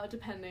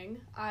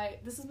 depending.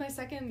 This is my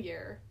 2nd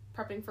year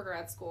prepping for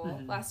grad school.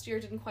 Last year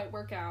didn't quite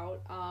work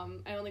out.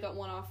 I only got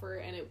 1 offer,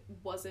 and it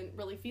wasn't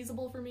really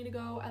feasible for me to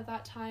go at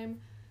that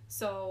time,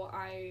 so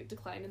I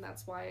declined, and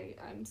that's why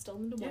I'm still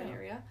in the Des Moines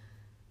area.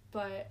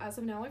 But as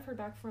of now, I've heard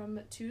back from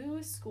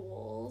 2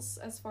 schools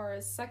as far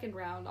as 2nd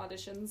round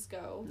auditions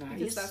go. Nice.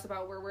 Because that's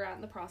about where we're at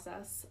in the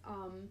process.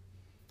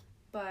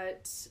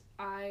 But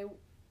I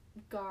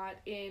got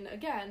in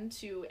again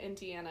to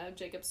Indiana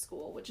Jacobs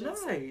School, which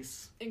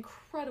is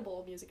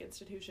incredible music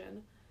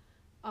institution.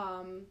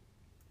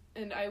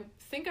 And I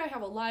think I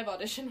have a live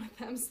audition with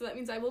them, so that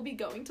means I will be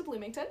going to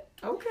Bloomington.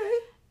 Okay.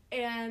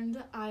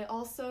 And I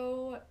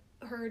also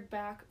heard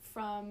back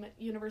from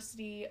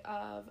University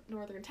of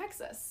Northern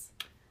Texas.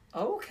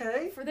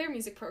 Okay. For their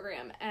music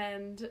program,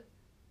 and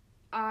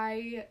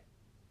I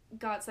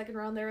got 2nd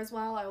round there as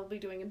well. I will be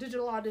doing a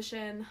digital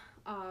audition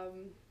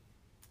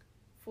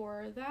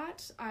for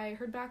that. I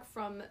heard back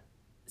from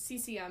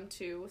CCM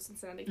too,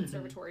 Cincinnati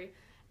Conservatory,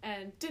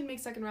 and didn't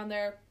make 2nd round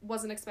there.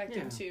 Wasn't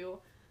expecting to.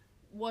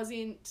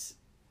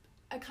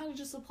 I kind of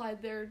just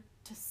applied there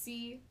to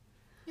see.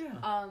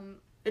 Yeah.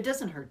 It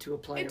doesn't hurt to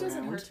apply around. It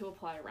doesn't hurt to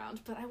apply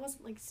around, but I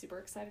wasn't, like, super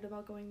excited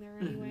about going there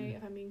anyway,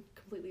 if I'm being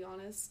completely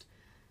honest.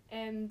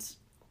 And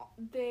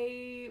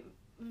they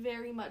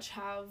very much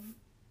have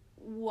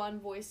one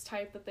voice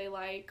type that they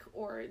like,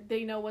 or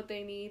they know what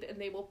they need, and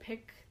they will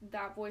pick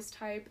that voice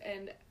type,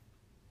 and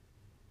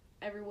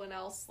everyone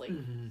else, like...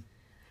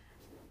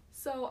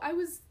 So I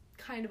was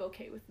kind of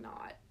okay with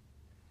not.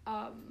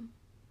 I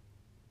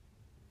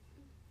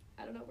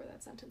don't know where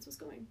that sentence was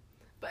going,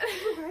 but...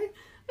 Okay.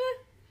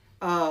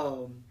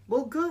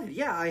 Well, good.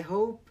 Yeah, I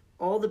hope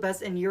all the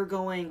best. And you're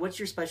going, what's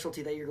your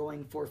specialty that you're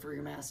going for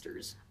your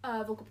master's?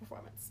 Vocal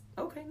performance.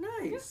 Okay,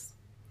 nice. Yes.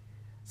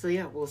 So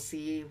yeah, we'll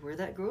see where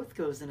that growth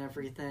goes and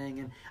everything.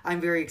 And I'm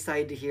very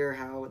excited to hear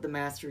how the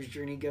master's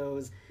journey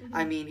goes.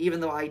 I mean, even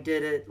though I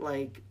did it,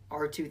 like,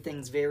 our 2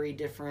 things very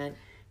different,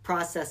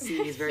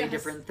 processes, very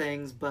different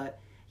things, but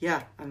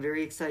yeah, I'm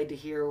very excited to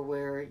hear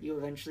where you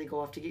eventually go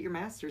off to get your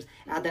master's.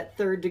 Add that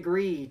 3rd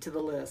degree to the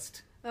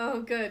list.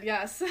 Oh, good,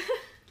 yes.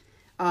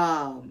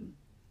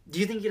 Do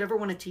you think you'd ever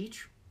want to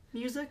teach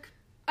music?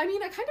 I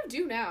mean, I kind of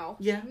do now.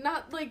 Yeah.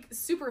 Not, like,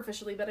 super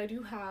officially, but I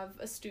do have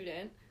a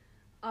student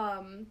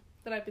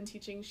that I've been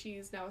teaching.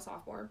 She's now a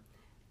sophomore.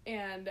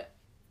 And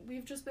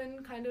we've just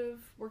been kind of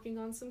working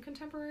on some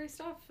contemporary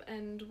stuff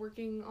and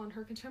working on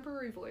her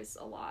contemporary voice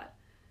a lot.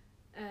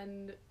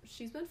 And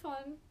she's been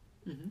fun.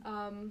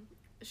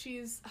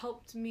 She's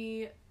helped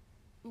me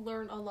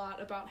learn a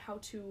lot about how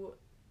to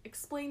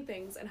explain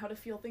things and how to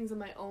feel things in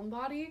my own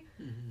body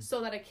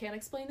so that I can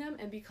explain them,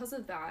 and because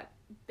of that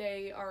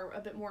they are a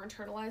bit more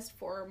internalized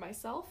for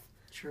myself.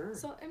 Sure.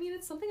 So I mean,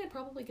 it's something I'd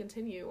probably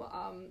continue.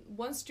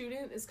 1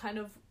 student is kind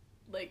of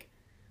like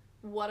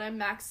what I'm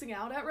maxing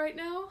out at right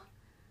now.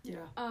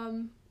 Yeah.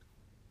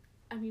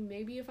 I mean,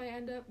 maybe if I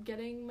end up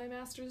getting my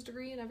master's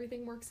degree and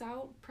everything works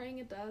out, praying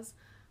it does,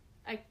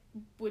 I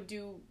would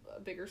do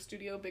a bigger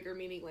studio, bigger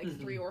meaning like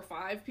 3 or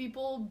 5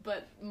 people,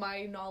 but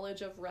my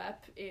knowledge of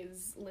rep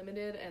is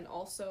limited, and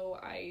also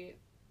I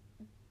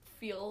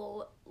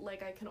feel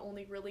like I can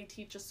only really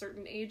teach a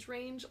certain age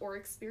range or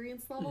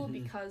experience level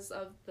because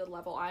of the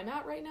level I'm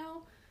at right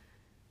now.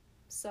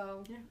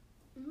 So,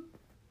 yeah.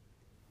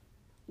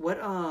 What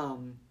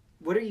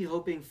are you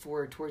hoping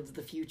for towards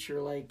the future?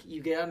 Like,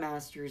 you get a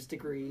master's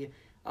degree,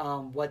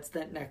 what's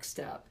that next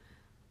step?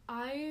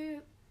 I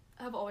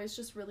have always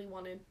just really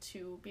wanted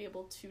to be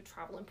able to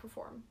travel and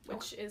perform,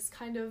 which is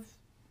kind of,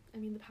 I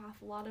mean, the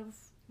path a lot of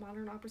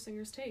modern opera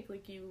singers take.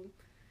 Like, you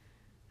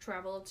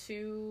travel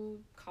to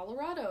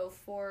Colorado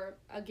for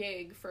a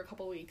gig for a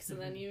couple weeks, and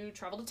then you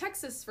travel to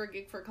Texas for a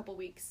gig for a couple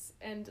weeks,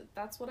 and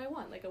that's what I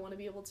want. Like, I want to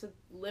be able to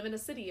live in a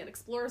city and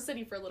explore a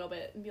city for a little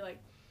bit and be like,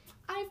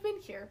 I've been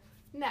here.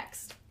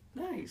 Next.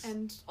 Nice.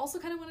 And also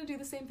kind of want to do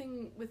the same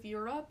thing with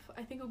Europe.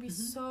 I think it would be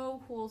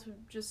so cool to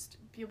just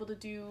be able to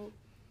do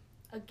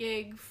a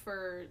gig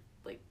for,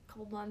 like, a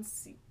couple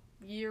months,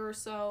 year or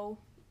so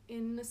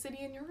in a city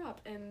in Europe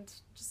and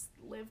just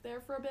live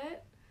there for a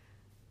bit,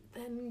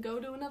 then go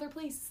to another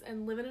place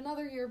and live in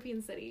another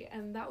European city.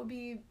 And that would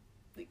be,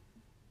 like,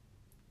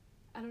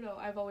 I don't know,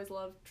 I've always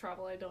loved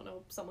travel. I don't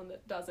know someone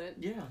that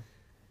doesn't. Yeah.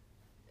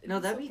 No,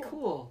 that'd be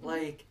cool.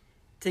 Like,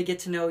 to get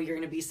to know you're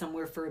going to be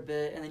somewhere for a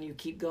bit and then you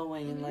keep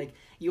going and, like,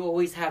 you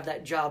always have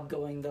that job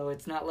going, though.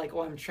 It's not like,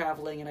 oh, I'm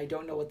traveling and I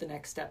don't know what the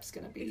next step's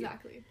going to be.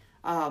 Exactly.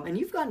 And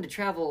you've gotten to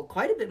travel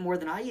quite a bit more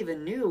than I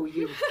even knew.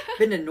 You've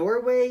been to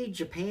Norway,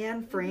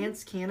 Japan,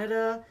 France,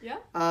 Canada. Yeah.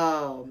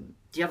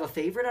 Do you have a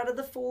favorite out of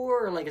the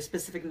four, or, like, a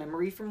specific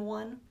memory from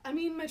one? I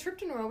mean, my trip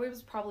to Norway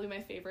was probably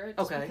my favorite,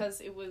 just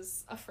because it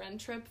was a friend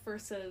trip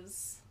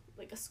versus,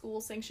 like, a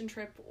school-sanctioned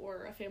trip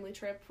or a family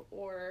trip,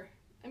 or...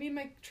 I mean,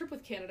 my trip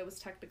with Canada was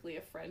technically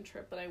a friend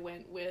trip, but I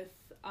went with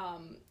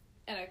an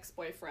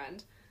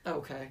ex-boyfriend.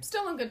 Okay.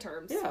 Still on good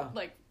terms. Yeah.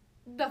 Like,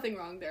 nothing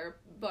wrong there,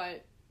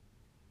 but,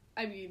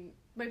 I mean,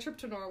 my trip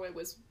to Norway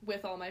was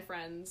with all my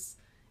friends.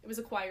 It was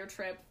a choir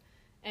trip,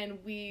 and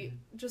we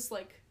just,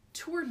 like,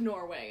 toured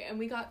Norway, and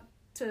we got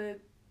to...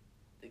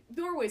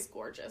 Norway's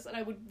gorgeous, and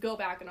I would go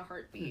back in a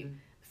heartbeat.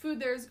 The food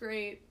there is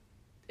great.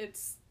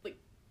 It's, like,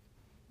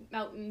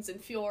 mountains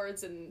and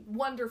fjords and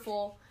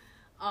wonderful.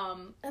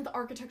 And the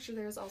architecture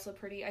there is also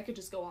pretty. I could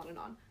just go on and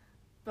on.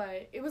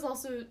 But it was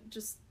also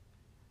just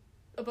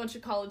a bunch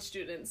of college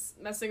students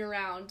messing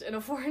around in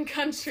a foreign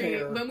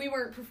country when we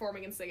weren't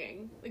performing and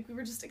singing. Like, we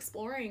were just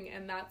exploring,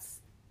 and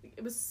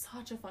it was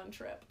such a fun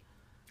trip.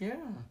 Yeah.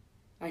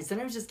 I mean,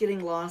 sometimes just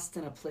getting lost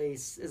in a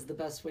place is the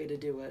best way to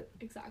do it.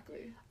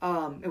 Exactly.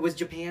 It was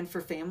Japan for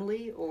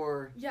family,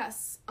 or?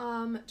 Yes.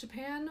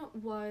 Japan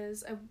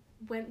was... I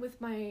went with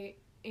my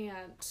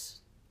aunt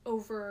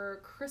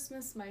over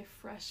Christmas my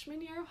freshman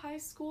year of high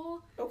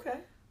school. Okay.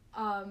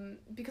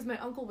 Because my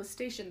uncle was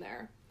stationed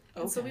there.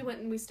 And so we went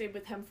and we stayed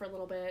with him for a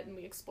little bit, and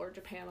we explored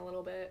Japan a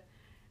little bit.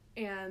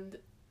 And,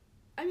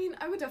 I mean,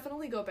 I would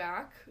definitely go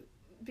back,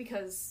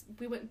 because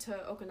we went to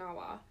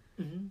Okinawa,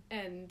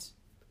 and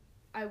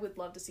I would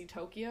love to see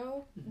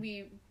Tokyo.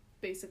 We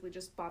basically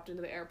just bopped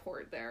into the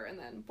airport there and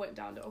then went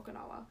down to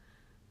Okinawa.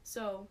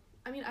 So,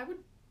 I mean, I would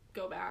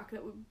go back.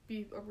 That would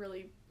be a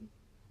really...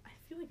 I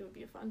feel like it would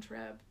be a fun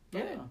trip.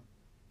 But, yeah.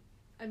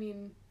 I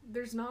mean,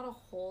 there's not a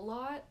whole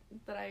lot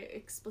that I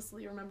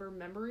explicitly remember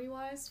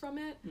memory-wise from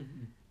it.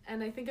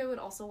 And I think I would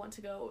also want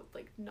to go,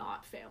 like,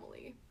 not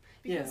family.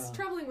 Because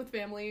traveling with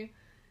family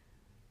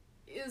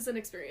is an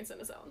experience in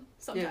its own,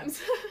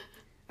 sometimes. Yeah.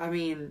 I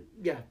mean,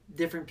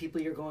 different people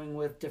you're going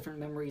with, different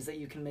memories that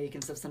you can make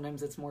and stuff.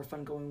 Sometimes it's more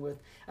fun going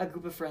with a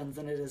group of friends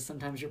than it is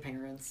sometimes your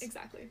parents.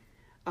 Exactly.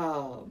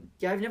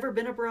 I've never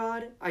been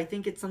abroad. I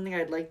think it's something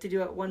I'd like to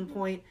do at one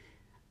point.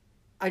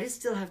 I just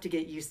still have to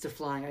get used to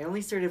flying. I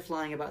only started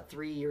flying about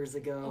 3 years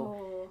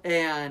ago.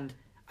 And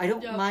I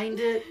don't mind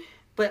it.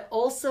 But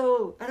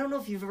also, I don't know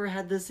if you've ever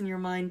had this in your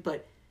mind,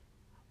 but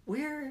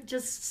we're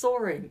just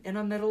soaring in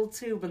a metal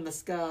tube in the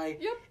sky.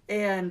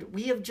 And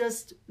we have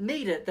just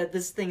made it that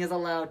this thing is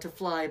allowed to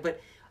fly. But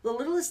the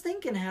littlest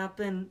thing can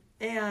happen,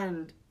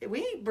 and we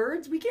ain't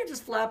birds. We can't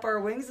just flap our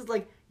wings. It's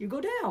like, you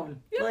go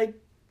down. Like,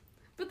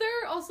 but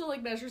there are also,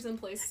 like, measures in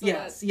place. So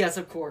yes,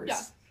 of course.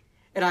 Yeah.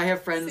 And I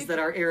have friends that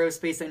are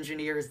aerospace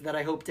engineers that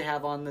I hope to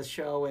have on the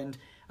show, and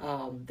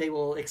they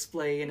will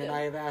explain, and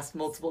I have asked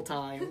multiple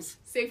times.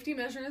 Safety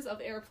measures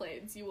of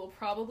airplanes. You will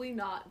probably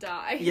not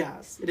die.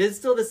 Yes. It is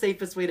still the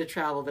safest way to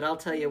travel, but I'll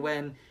tell you,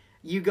 when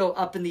you go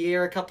up in the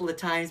air a couple of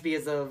times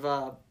because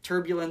of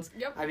turbulence,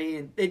 I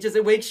mean,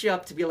 it wakes you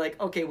up to be like,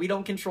 okay, we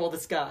don't control the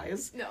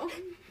skies. No.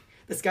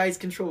 The skies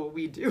control what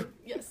we do.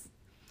 Yes.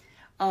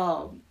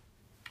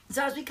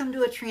 So as we come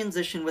to a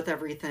transition with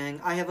everything,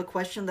 I have a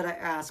question that I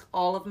ask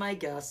all of my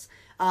guests.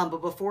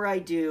 But before I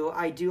do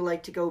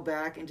like to go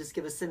back and just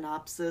give a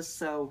synopsis.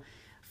 So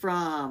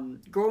from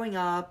growing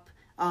up,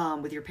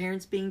 with your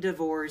parents being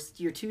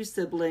divorced, your two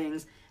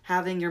siblings,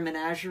 having your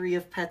menagerie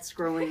of pets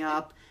growing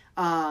up,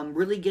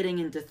 really getting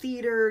into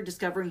theater,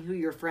 discovering who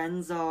your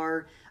friends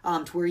are,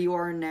 to where you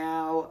are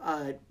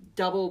now,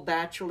 double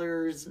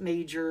bachelor's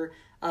major,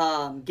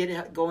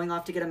 going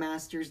off to get a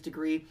master's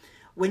degree.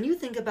 When you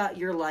think about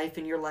your life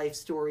and your life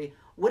story,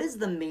 what is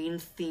the main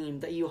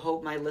theme that you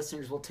hope my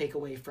listeners will take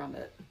away from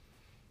it?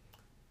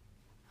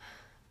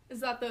 Is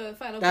that the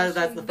final question?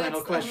 That's the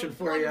final question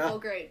for you. Wonderful,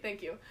 great,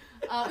 thank you.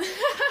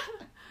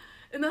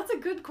 And that's a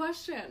good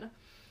question.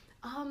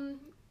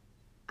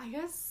 I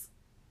guess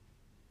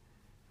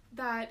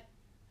that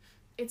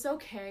it's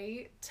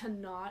okay to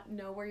not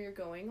know where you're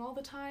going all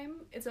the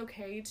time. It's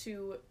okay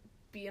to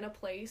be in a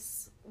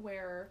place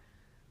where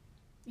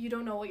you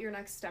don't know what your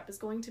next step is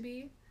going to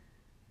be.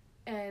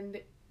 And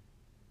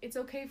it's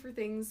okay for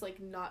things,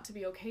 like, not to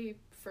be okay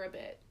for a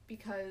bit,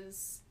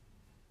 because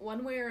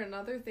one way or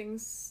another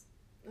things,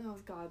 oh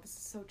god, this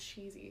is so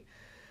cheesy,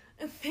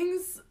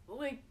 things,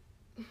 like,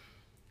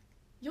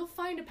 you'll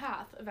find a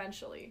path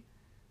eventually.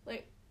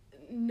 Like,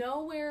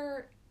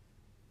 nowhere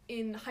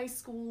in high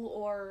school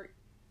or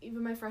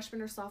even my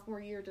freshman or sophomore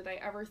year did I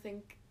ever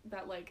think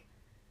that, like,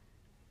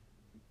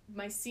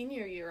 my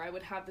senior year I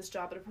would have this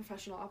job at a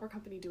professional opera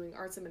company doing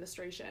arts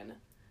administration.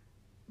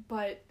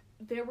 But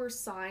there were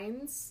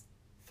signs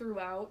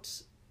throughout,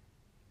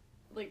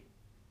 like,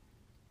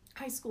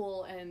 high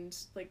school and,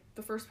 like,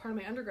 the first part of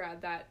my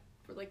undergrad that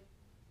were like,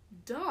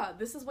 duh,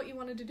 this is what you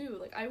wanted to do.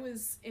 Like, I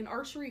was in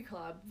archery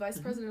club, vice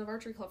president of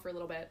archery club for a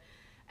little bit,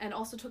 and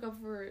also took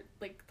over,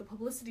 like, the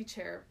publicity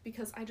chair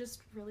because I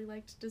just really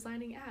liked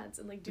designing ads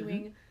and, like,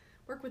 doing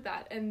work with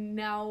that. And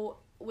now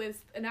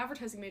with an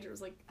advertising major, it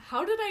was like,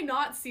 how did I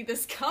not see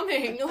this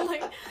coming?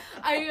 Like,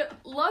 I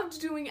loved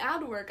doing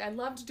ad work. I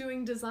loved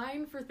doing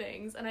design for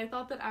things, and I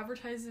thought that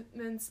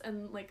advertisements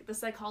and, like, the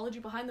psychology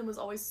behind them was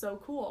always so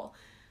cool.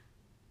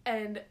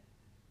 And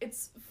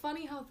it's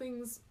funny how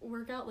things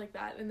work out like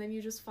that, and then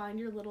you just find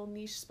your little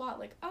niche spot,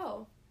 like,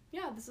 oh,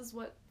 yeah, this is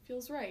what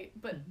feels right.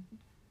 But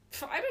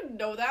I didn't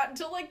know that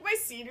until, like, my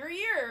senior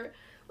year.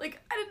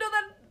 Like, I didn't know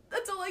that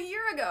until a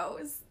year ago.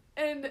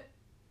 And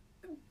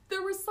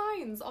there were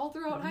signs all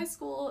throughout high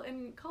school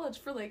and college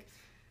for, like,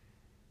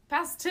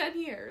 past 10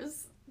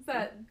 years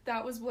that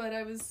was what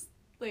I was,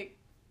 like,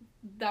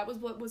 that was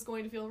what was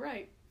going to feel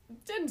right.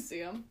 Didn't see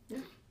them. Yeah.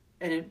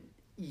 And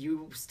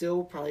you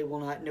still probably will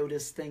not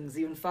notice things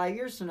even 5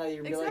 years from now.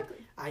 You'll be like,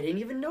 I didn't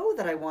even know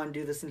that I want to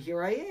do this, and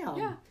here I am.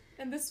 Yeah,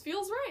 and this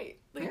feels right.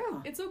 Like,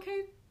 it's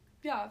okay.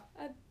 Yeah,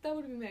 that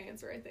would be my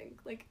answer, I think.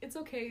 Like, it's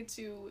okay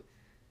to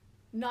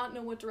not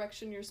know what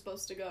direction you're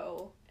supposed to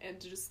go and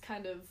to just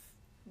kind of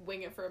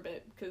wing it for a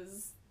bit,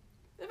 because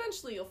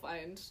eventually you'll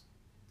find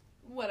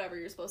whatever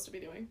you're supposed to be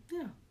doing.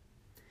 Yeah.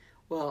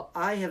 Well,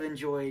 I have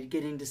enjoyed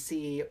getting to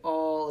see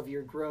all of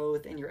your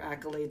growth and your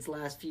accolades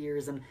last few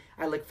years, and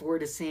I look forward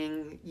to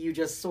seeing you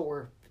just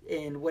soar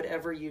in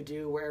whatever you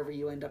do, wherever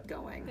you end up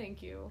going.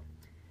 Thank you.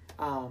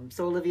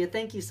 So, Olivia,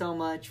 thank you so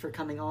much for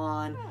coming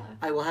on. Yeah.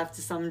 I will have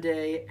to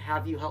someday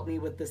have you help me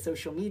with the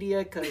social media,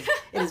 because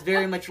it is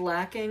very much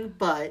lacking,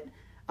 but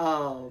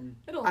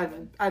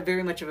I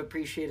very much have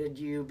appreciated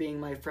you being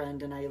my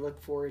friend, and I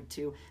look forward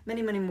to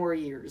many, many more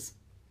years.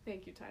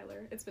 Thank you,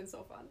 Tyler. It's been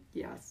so fun.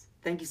 Yes.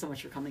 Thank you so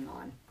much for coming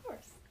on. Of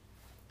course.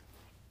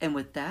 And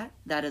with that,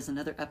 that is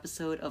another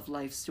episode of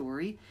Life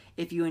Story.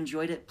 If you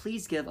enjoyed it,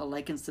 please give a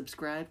like and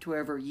subscribe to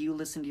wherever you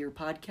listen to your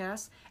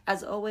podcasts.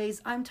 As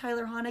always, I'm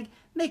Tyler Honig.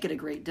 Make it a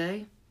great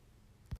day.